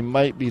be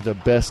the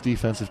best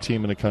defensive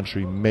team in the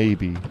country,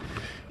 maybe.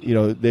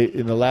 They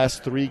in the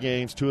last 3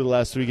 games, 2 of the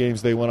last 3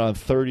 games, they went on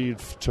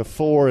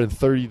 30-4 and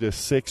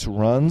 30-6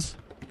 runs.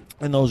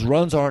 And those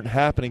runs aren't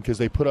happening because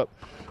they put up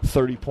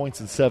 30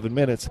 points in 7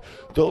 minutes.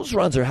 Those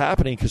runs are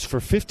happening because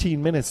for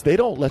 15 minutes, they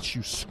don't let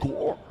you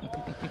score.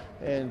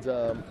 And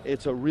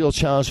it's a real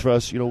challenge for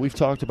us. We've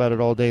talked about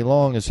it all day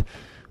long, is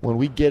when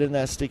we get in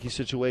that sticky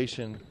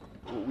situation,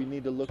 what we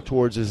need to look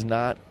towards is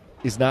not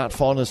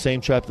falling in the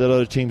same trap that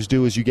other teams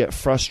do, is you get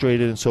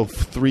frustrated, and so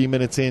 3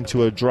 minutes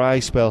into a dry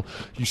spell,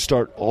 you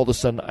start all of a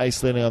sudden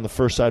isolating on the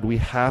first side. We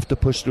have to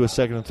push to a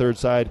second and third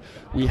side.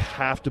 We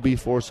have to be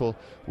forceful.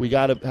 We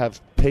got to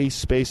have pace,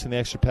 space in the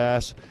extra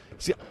pass.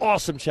 It's an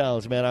awesome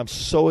challenge, man. I'm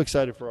so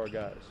excited for our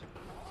guys.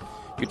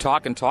 You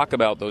talk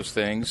about those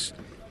things,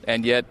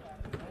 and yet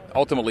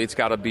ultimately it's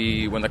got to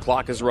be when the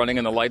clock is running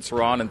and the lights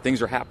are on and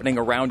things are happening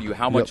around you.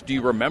 How much do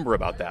you remember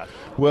about that?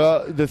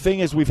 Well, the thing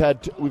is, we've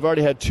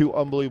already had 2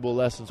 unbelievable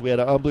lessons. We had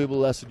an unbelievable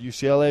lesson at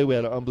UCLA. We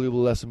had an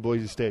unbelievable lesson at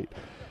Boise State.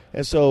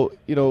 And so,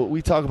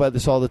 we talk about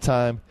this all the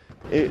time.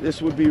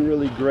 This would be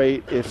really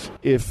great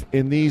if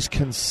in these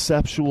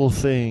conceptual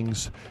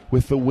things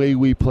with the way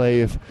we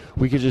play, if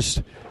we could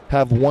just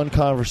have one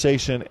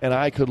conversation and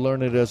I could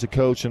learn it as a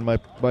coach and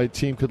my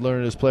team could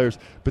learn it as players.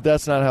 But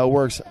that's not how it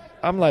works.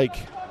 I'm like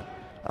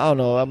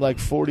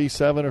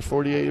 47 or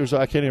 48 years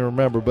old. I can't even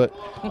remember, but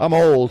I'm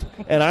old,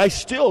 and I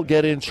still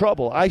get in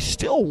trouble. I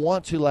still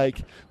want to,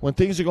 when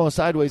things are going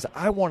sideways,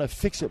 I want to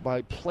fix it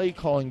by play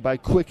calling, by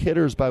quick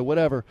hitters, by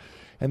whatever.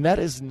 And that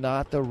is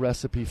not the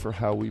recipe for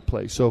how we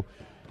play. So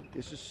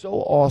it's just so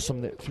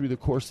awesome that through the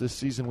course of this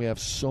season we have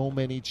so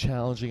many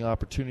challenging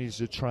opportunities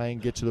to try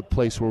and get to the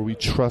place where we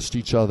trust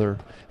each other.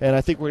 And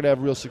I think we're going to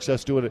have real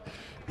success doing it.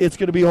 It's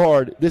going to be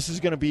hard. This is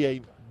going to be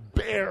a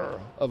bear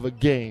of a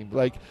game.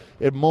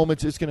 At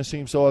moments it's going to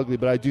seem so ugly,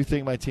 but I do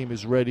think my team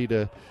is ready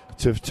to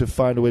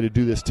find a way to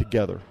do this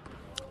together.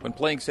 When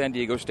playing San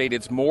Diego State,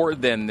 it's more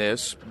than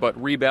this, but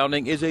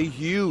rebounding is a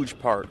huge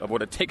part of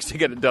what it takes to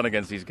get it done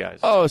against these guys.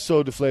 Oh, it's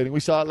so deflating. We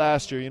saw it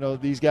last year.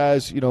 These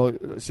guys,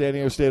 San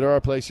Diego State are our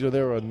place. They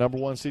were a number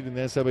 1 seed in the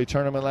NCAA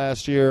tournament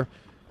last year,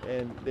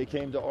 and they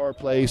came to our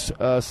place,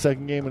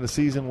 second game of the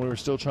season. We were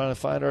still trying to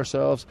find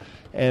ourselves,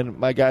 and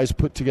my guys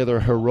put together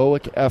a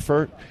heroic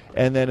effort,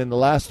 and then in the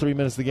last 3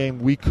 minutes of the game,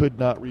 we could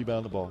not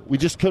rebound the ball. We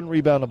just couldn't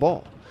rebound the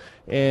ball.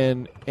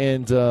 And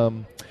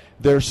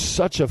there's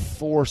such a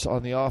force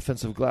on the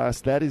offensive glass.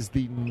 That is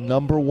the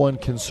number 1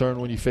 concern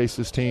when you face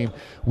this team.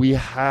 We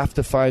have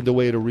to find a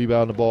way to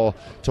rebound the ball,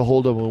 to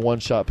hold them in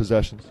one-shot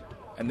possessions.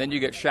 And then you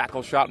get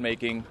Shackle shot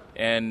making,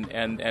 and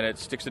it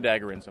sticks a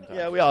dagger in sometimes.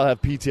 Yeah, we all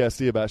have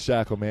PTSD about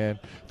Shackle, man.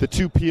 The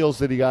 2 peels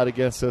that he got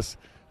against us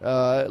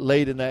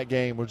late in that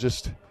game were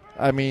just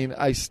I mean,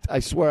 I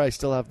swear I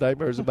still have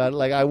nightmares about it.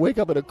 Like, I wake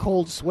up in a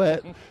cold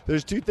sweat.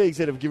 There's three things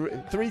that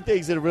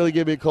have really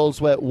given me a cold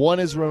sweat. One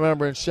is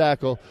remembering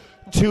Shackle.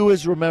 Two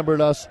is remembering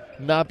us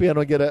not being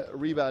able to get a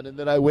rebound. And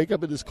then I wake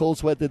up in this cold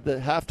sweat that the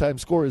halftime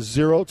score is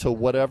 0 to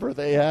whatever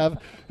they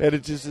have, and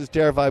it just is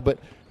terrifying. But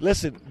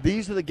listen,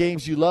 these are the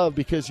games you love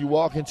because you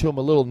walk into them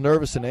a little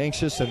nervous and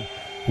anxious, and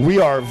we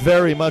are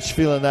very much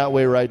feeling that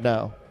way right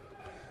now.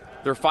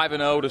 They're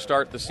 5-0 to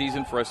start the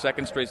season for a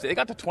second straight. They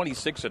got to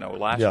 26-0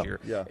 last year.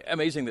 Yeah.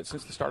 Amazing that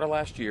since the start of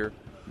last year,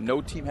 no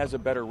team has a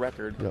better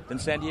record than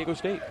San Diego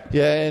State.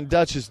 Yeah, and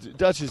Dutch has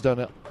done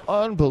an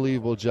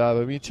unbelievable job. I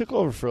mean, he took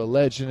over for a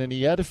legend, and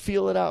he had to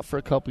feel it out for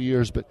a couple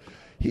years, but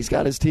he's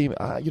got his team.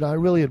 I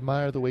really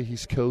admire the way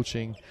he's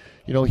coaching.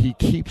 He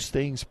keeps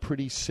things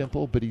pretty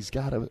simple, but he's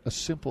got a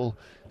simple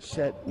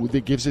set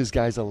that gives his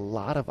guys a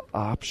lot of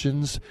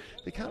options.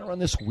 They kind of run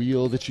this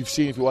wheel that you've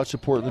seen if you watch the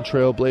Portland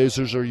Trail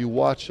Blazers or you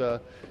watch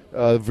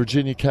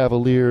Virginia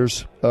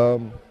Cavaliers.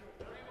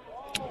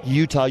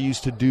 Utah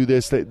used to do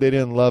this. They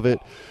didn't love it.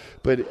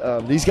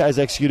 But these guys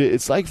execute it.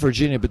 It's like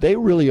Virginia, but they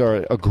really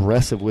are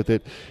aggressive with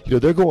it.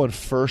 They're going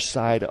first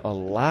side a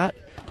lot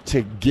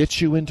to get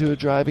you into a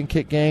driving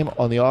kick game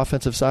on the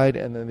offensive side,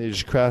 and then they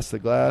just crash the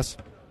glass.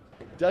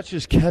 Dutch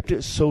just kept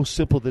it so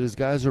simple that his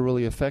guys are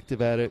really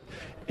effective at it,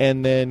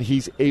 and then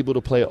he's able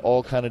to play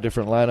all kind of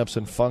different lineups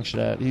and function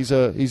at it. He's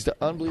the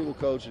unbelievable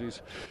coach, and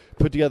he's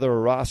put together a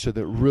roster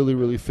that really,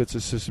 really fits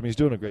his system. He's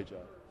doing a great job.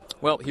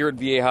 Well, here at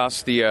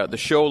Viejas, the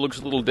show looks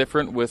a little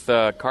different with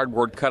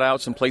cardboard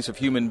cutouts in place of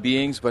human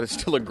beings, but it's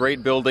still a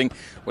great building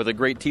with a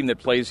great team that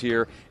plays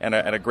here and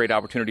a great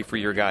opportunity for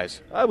your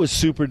guys. I was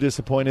super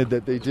disappointed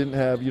that they didn't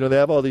have, they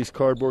have all these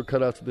cardboard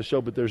cutouts at the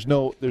show, but there's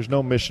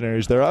no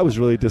missionaries there. I was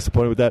really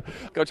disappointed with that.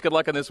 Coach, good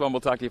luck on this one.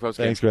 We'll talk to you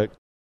post-game. Thanks, Greg.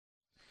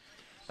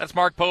 That's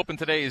Mark Pope, and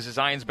today's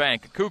Zions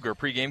Bank Cougar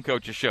pregame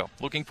coaches show.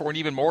 Looking for an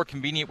even more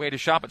convenient way to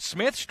shop at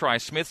Smith's? Try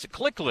Smith's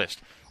Click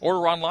List.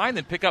 Order online,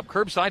 then pick up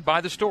curbside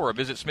by the store.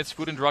 Visit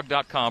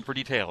smithsfoodanddrug.com for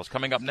details.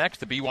 Coming up next,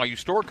 the BYU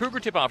Store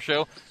Cougar Tip-Off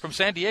Show from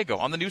San Diego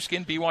on the new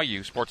skin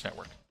BYU Sports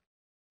Network.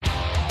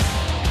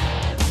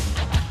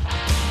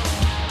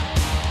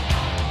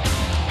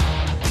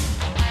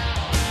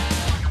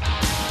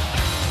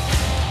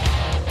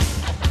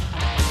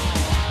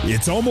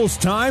 It's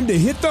almost time to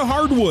hit the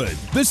hardwood.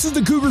 This is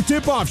the Cougar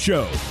Tip-Off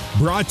Show,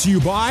 brought to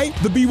you by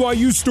the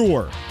BYU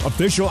Store,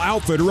 official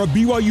outfitter of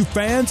BYU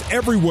fans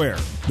everywhere.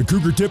 The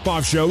Cougar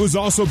Tip-Off Show is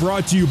also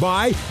brought to you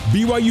by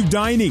BYU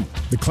Dining,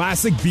 the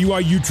classic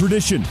BYU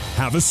tradition.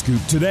 Have a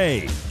scoop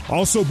today.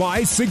 Also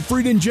by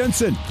Siegfried and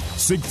Jensen.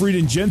 Siegfried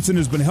and Jensen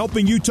has been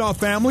helping Utah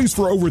families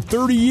for over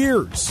 30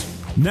 years.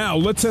 Now,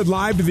 let's head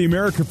live to the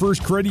America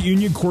First Credit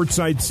Union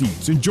courtside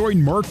seats and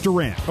join Mark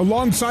Durant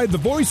alongside the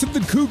voice of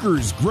the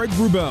Cougars, Greg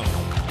Wrubell.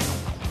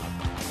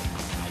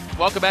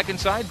 Welcome back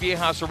inside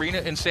Viejas Arena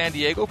in San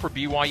Diego for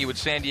BYU at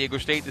San Diego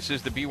State. This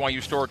is the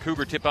BYU Store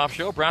Cougar Tip-Off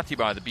Show, brought to you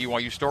by the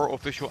BYU Store,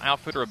 official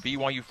outfitter of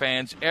BYU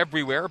fans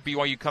everywhere.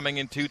 BYU coming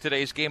into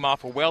today's game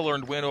off a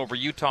well-earned win over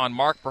Utah. And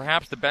Mark,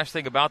 perhaps the best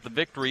thing about the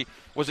victory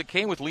was it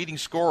came with leading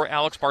scorer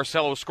Alex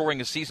Barcelo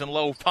scoring a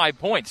season-low 5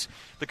 points.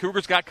 The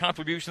Cougars got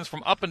contributions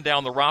from up and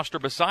down the roster.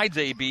 Besides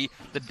AB,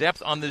 the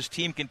depth on this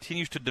team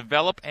continues to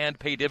develop and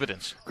pay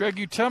dividends. Greg,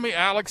 you tell me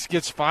Alex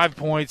gets 5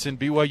 points and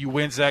BYU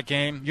wins that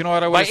game. You know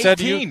what I would have said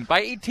to you?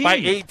 By 18. By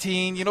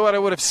 18. You know what I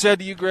would have said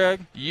to you,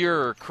 Greg?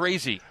 You're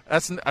crazy.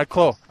 That's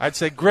Chloe. I'd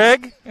say,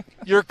 Greg,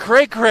 you're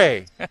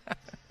cray-cray.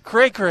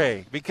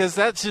 Cray-cray. Because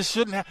that just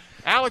shouldn't have.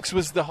 Alex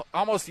was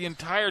almost the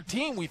entire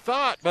team, we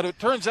thought, but it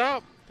turns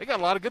out they got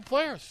a lot of good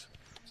players.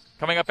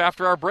 Coming up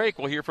after our break,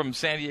 we'll hear from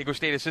San Diego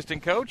State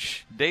assistant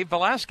coach Dave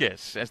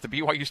Velasquez as the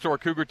BYU Store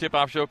Cougar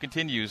Tip-Off Show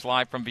continues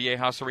live from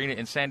Viejas Arena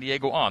in San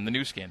Diego on the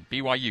new skin,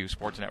 BYU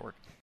Sports Network.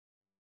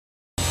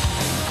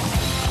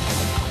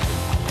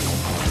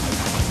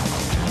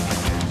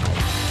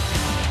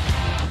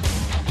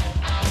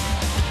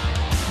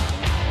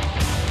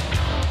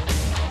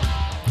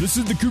 This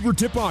is the Cougar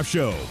Tip-Off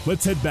Show.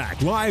 Let's head back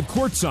live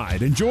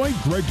courtside and join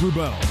Greg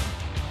Wrubell.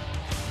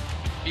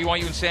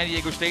 BYU and San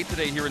Diego State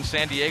today here in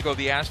San Diego.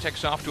 The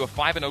Aztecs off to a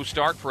 5-0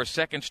 start for a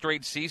second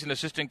straight season.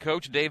 Assistant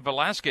coach Dave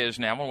Velasquez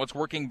now on what's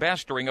working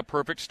best during a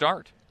perfect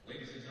start.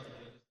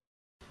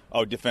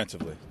 Oh,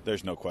 defensively.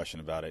 There's no question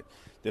about it.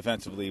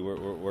 Defensively,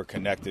 we're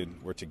connected.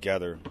 We're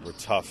together. We're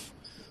tough.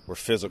 We're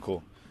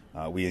physical.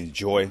 We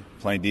enjoy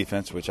playing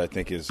defense, which I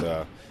think is,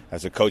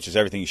 as a coach, is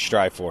everything you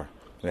strive for.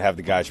 To have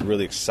the guys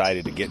really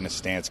excited to get in the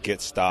stance,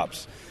 get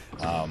stops.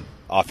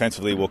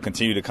 Offensively, we'll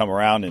continue to come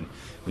around, and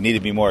we need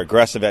to be more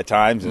aggressive at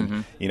times.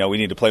 And, we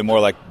need to play more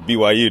like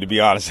BYU, to be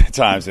honest, at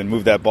times, and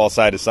move that ball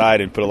side to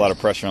side and put a lot of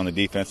pressure on the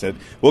defense. And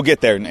we'll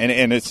get there.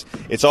 And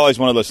it's always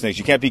one of those things.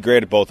 You can't be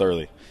great at both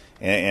early.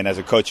 And as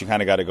a coach, you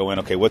kind of got to go in,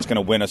 okay, what's going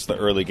to win us the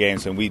early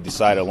games? And we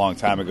decided a long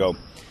time ago,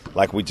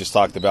 like we just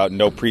talked about,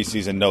 no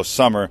preseason, no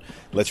summer.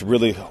 Let's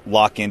really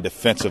lock in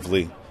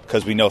defensively,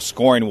 because we know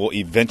scoring will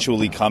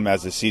eventually come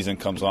as the season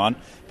comes on.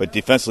 But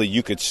defensively,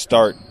 you could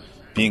start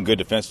being good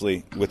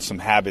defensively with some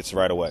habits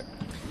right away.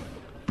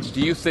 Do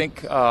you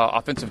think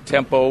offensive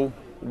tempo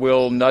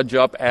will nudge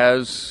up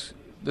as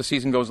the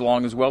season goes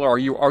along as well, or are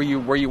you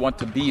where you want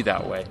to be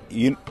that way?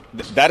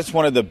 That is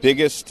one of the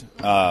biggest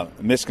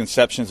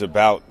misconceptions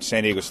about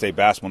San Diego State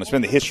basketball. And it's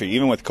been the history,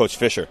 even with Coach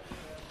Fisher.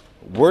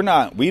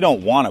 We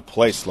don't want to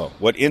play slow.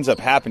 What ends up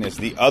happening is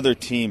the other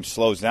team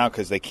slows down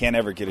because they can't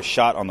ever get a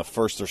shot on the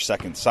first or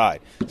second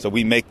side. So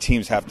we make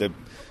teams have to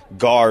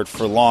guard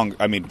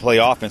play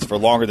offense for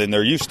longer than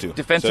they're used to.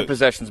 Defensive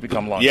possessions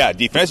become longer. Yeah,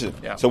 defensive.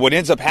 Yeah. So what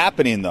ends up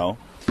happening, though,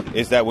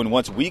 is that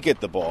once we get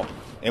the ball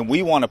and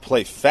we want to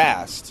play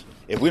fast,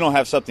 if we don't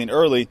have something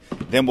early,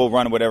 then we'll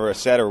run whatever a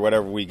set or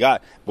whatever we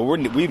got. But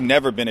we've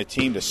never been a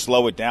team to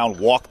slow it down,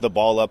 walk the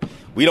ball up.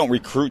 We don't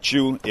recruit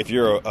you if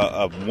you're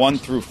a 1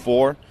 through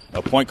 4,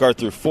 a point guard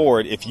through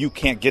forward. If you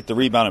can't get the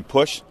rebound and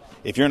push,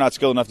 if you're not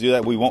skilled enough to do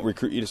that, we won't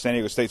recruit you to San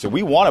Diego State. So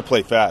we want to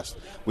play fast.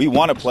 We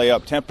want to play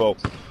up tempo.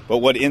 But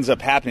what ends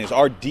up happening is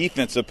our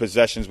defensive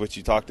possessions, which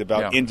you talked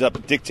about, ends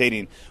up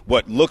dictating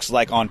what looks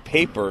like on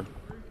paper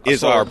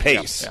is our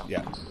pace.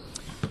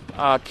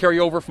 Carry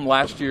over from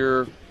last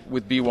year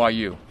with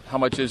BYU. How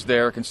much is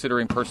there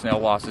considering personnel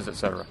losses, et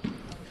cetera?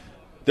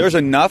 There's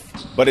enough,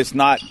 but it's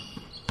not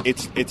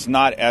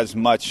as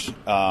much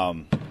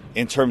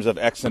in terms of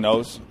X and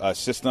O's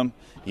system.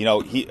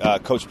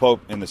 Coach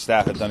Pope and the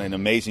staff have done an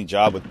amazing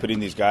job with putting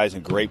these guys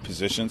in great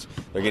positions.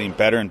 They're getting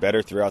better and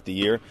better throughout the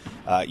year.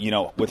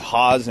 With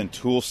Haas and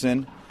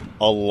Toulson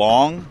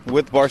along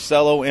with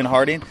Barcelo and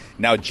Harding.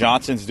 Now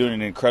Johnson's doing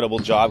an incredible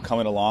job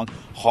coming along.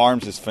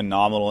 Harms is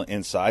phenomenal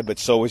inside, but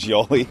so is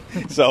Yoli.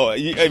 So,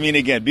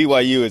 again,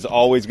 BYU is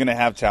always going to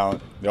have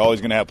talent. They're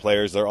always going to have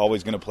players. They're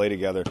always going to play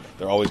together.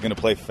 They're always going to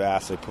play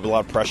fast. They put a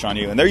lot of pressure on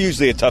you, and they're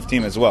usually a tough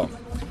team as well.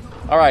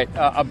 All right,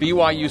 a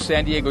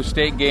BYU-San Diego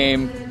State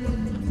game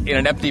in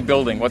an empty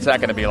building. What's that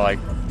going to be like?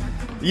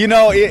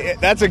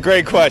 That's a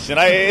great question.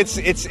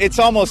 It's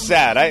almost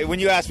sad. When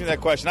you ask me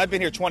that question, I've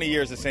been here 20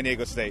 years at San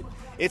Diego State.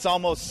 It's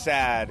almost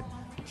sad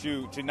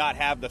to not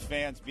have the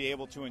fans be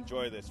able to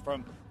enjoy this.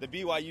 From the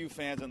BYU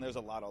fans, and there's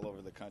a lot all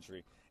over the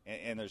country,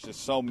 and there's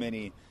just so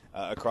many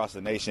across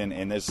the nation,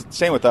 and there's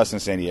same with us in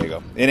San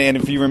Diego. And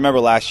if you remember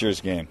last year's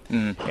game,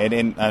 and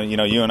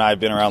you and I have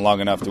been around long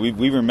enough,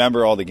 we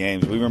remember all the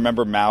games. We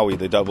remember Maui,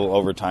 the double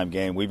overtime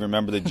game. We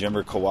remember the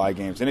Jimmer Kawhi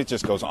games, and it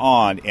just goes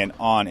on and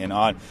on and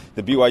on.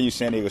 The BYU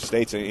San Diego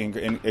State's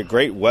a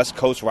great West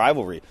Coast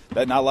rivalry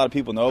that not a lot of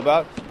people know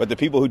about, but the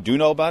people who do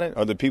know about it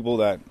are the people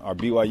that are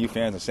BYU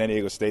fans and San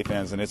Diego State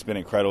fans, and it's been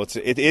incredible.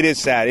 It is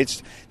sad.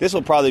 This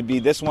will probably be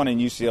this one in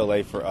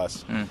UCLA for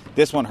us.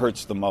 This one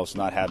hurts the most,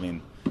 not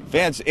having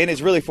fans, and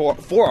it's really for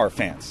our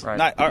fans. Right.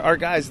 Not our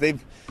guys.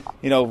 They've,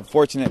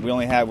 fortunate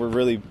we're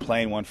really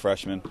playing one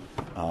freshman,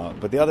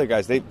 but the other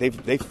guys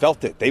they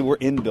felt it. They were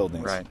in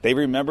buildings. Right. They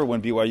remember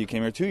when BYU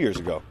came here 2 years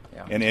ago,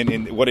 yeah.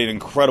 and what an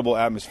incredible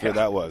atmosphere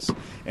that was.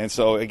 And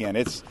so again,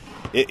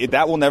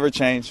 that will never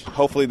change.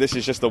 Hopefully, this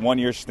is just a 1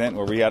 year stint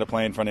where we had to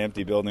play in front of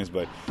empty buildings.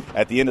 But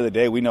at the end of the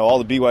day, we know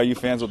all the BYU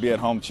fans will be at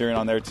home cheering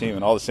on their team,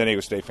 and all the San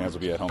Diego State fans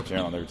will be at home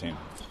cheering on their team.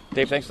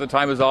 Dave, thanks for the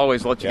time as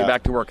always. I'll let you get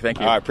back to work. Thank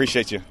you. I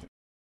appreciate you.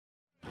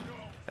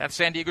 That's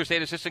San Diego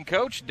State assistant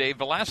coach Dave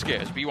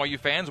Velasquez. BYU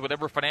fans,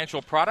 whatever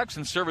financial products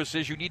and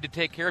services you need to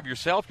take care of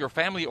yourself, your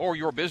family, or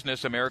your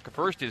business, America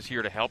First is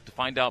here to help. To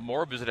find out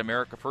more, visit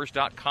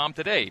americafirst.com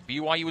today.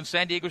 BYU and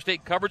San Diego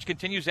State coverage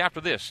continues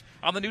after this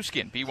on the new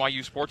skin,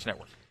 BYU Sports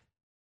Network.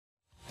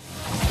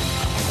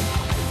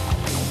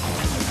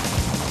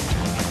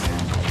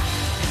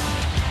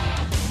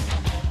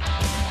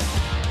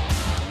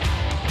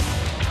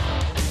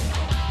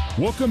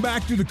 Welcome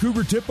back to the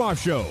Cougar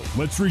Tip-Off Show.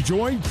 Let's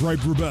rejoin Craig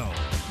Wrubell.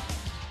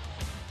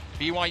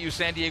 BYU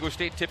San Diego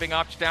State tipping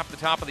off just after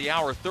the top of the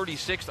hour.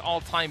 36th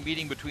all-time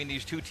meeting between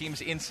these two teams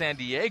in San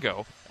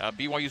Diego.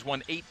 BYU's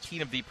won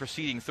 18 of the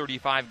preceding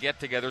 35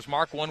 get-togethers.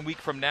 Mark, 1 week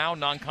from now,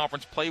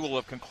 non-conference play will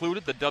have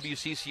concluded. The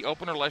WCC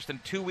opener less than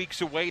 2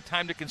 weeks away.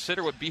 Time to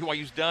consider what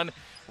BYU's done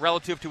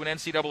relative to an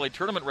NCAA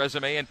tournament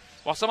resume. And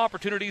while some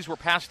opportunities were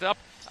passed up,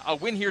 a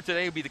win here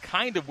today would be the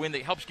kind of win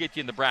that helps get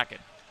you in the bracket.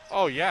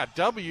 Oh, yeah,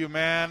 W,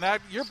 man.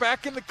 You're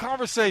back in the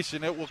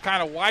conversation. It will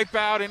kind of wipe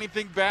out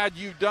anything bad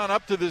you've done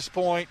up to this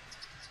point,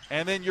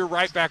 and then you're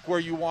right back where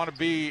you want to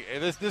be.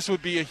 This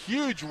would be a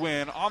huge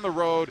win on the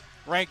road,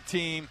 ranked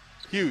team,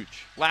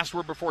 huge. Last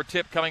word before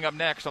tip coming up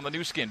next on the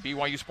new skin,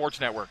 BYU Sports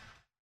Network.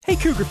 Hey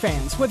Cougar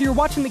fans, whether you're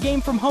watching the game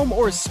from home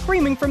or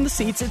screaming from the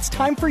seats, it's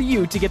time for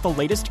you to get the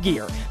latest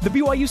gear. The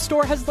BYU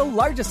store has the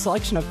largest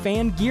selection of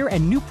fan gear,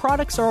 and new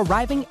products are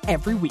arriving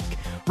every week.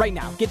 Right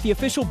now, get the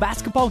official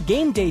basketball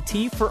game day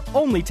tee for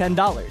only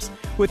 $10.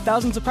 With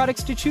thousands of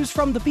products to choose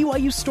from, the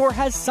BYU store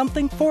has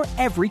something for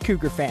every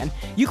Cougar fan.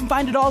 You can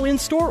find it all in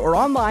store or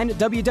online at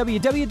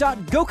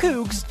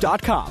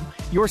www.gocougs.com.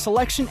 Your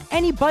selection,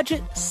 any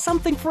budget,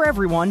 something for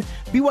everyone.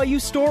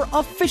 BYU store,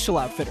 official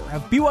outfitter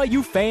of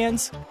BYU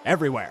fans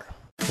everywhere.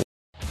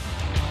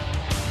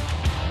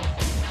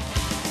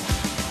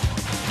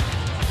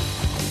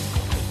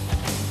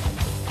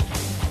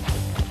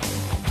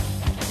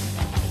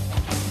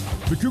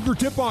 The Cougar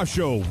Tip-Off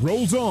Show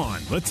rolls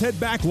on. Let's head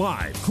back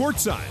live,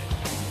 courtside.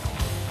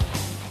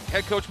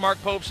 Head coach Mark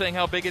Pope saying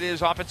how big it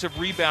is offensive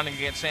rebounding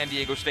against San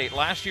Diego State.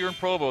 Last year in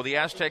Provo, the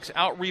Aztecs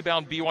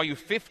out-rebound BYU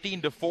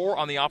 15-4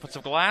 on the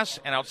offensive glass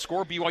and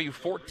outscore BYU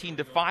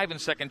 14-5 in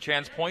second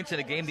chance points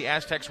in a game the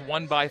Aztecs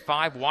won by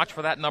 5. Watch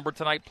for that number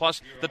tonight,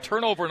 plus the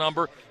turnover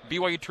number.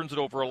 BYU turns it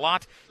over a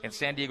lot, and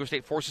San Diego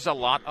State forces a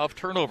lot of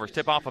turnovers.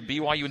 Tip-off of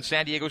BYU and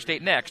San Diego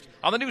State next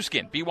on the new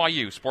skin,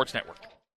 BYU Sports Network.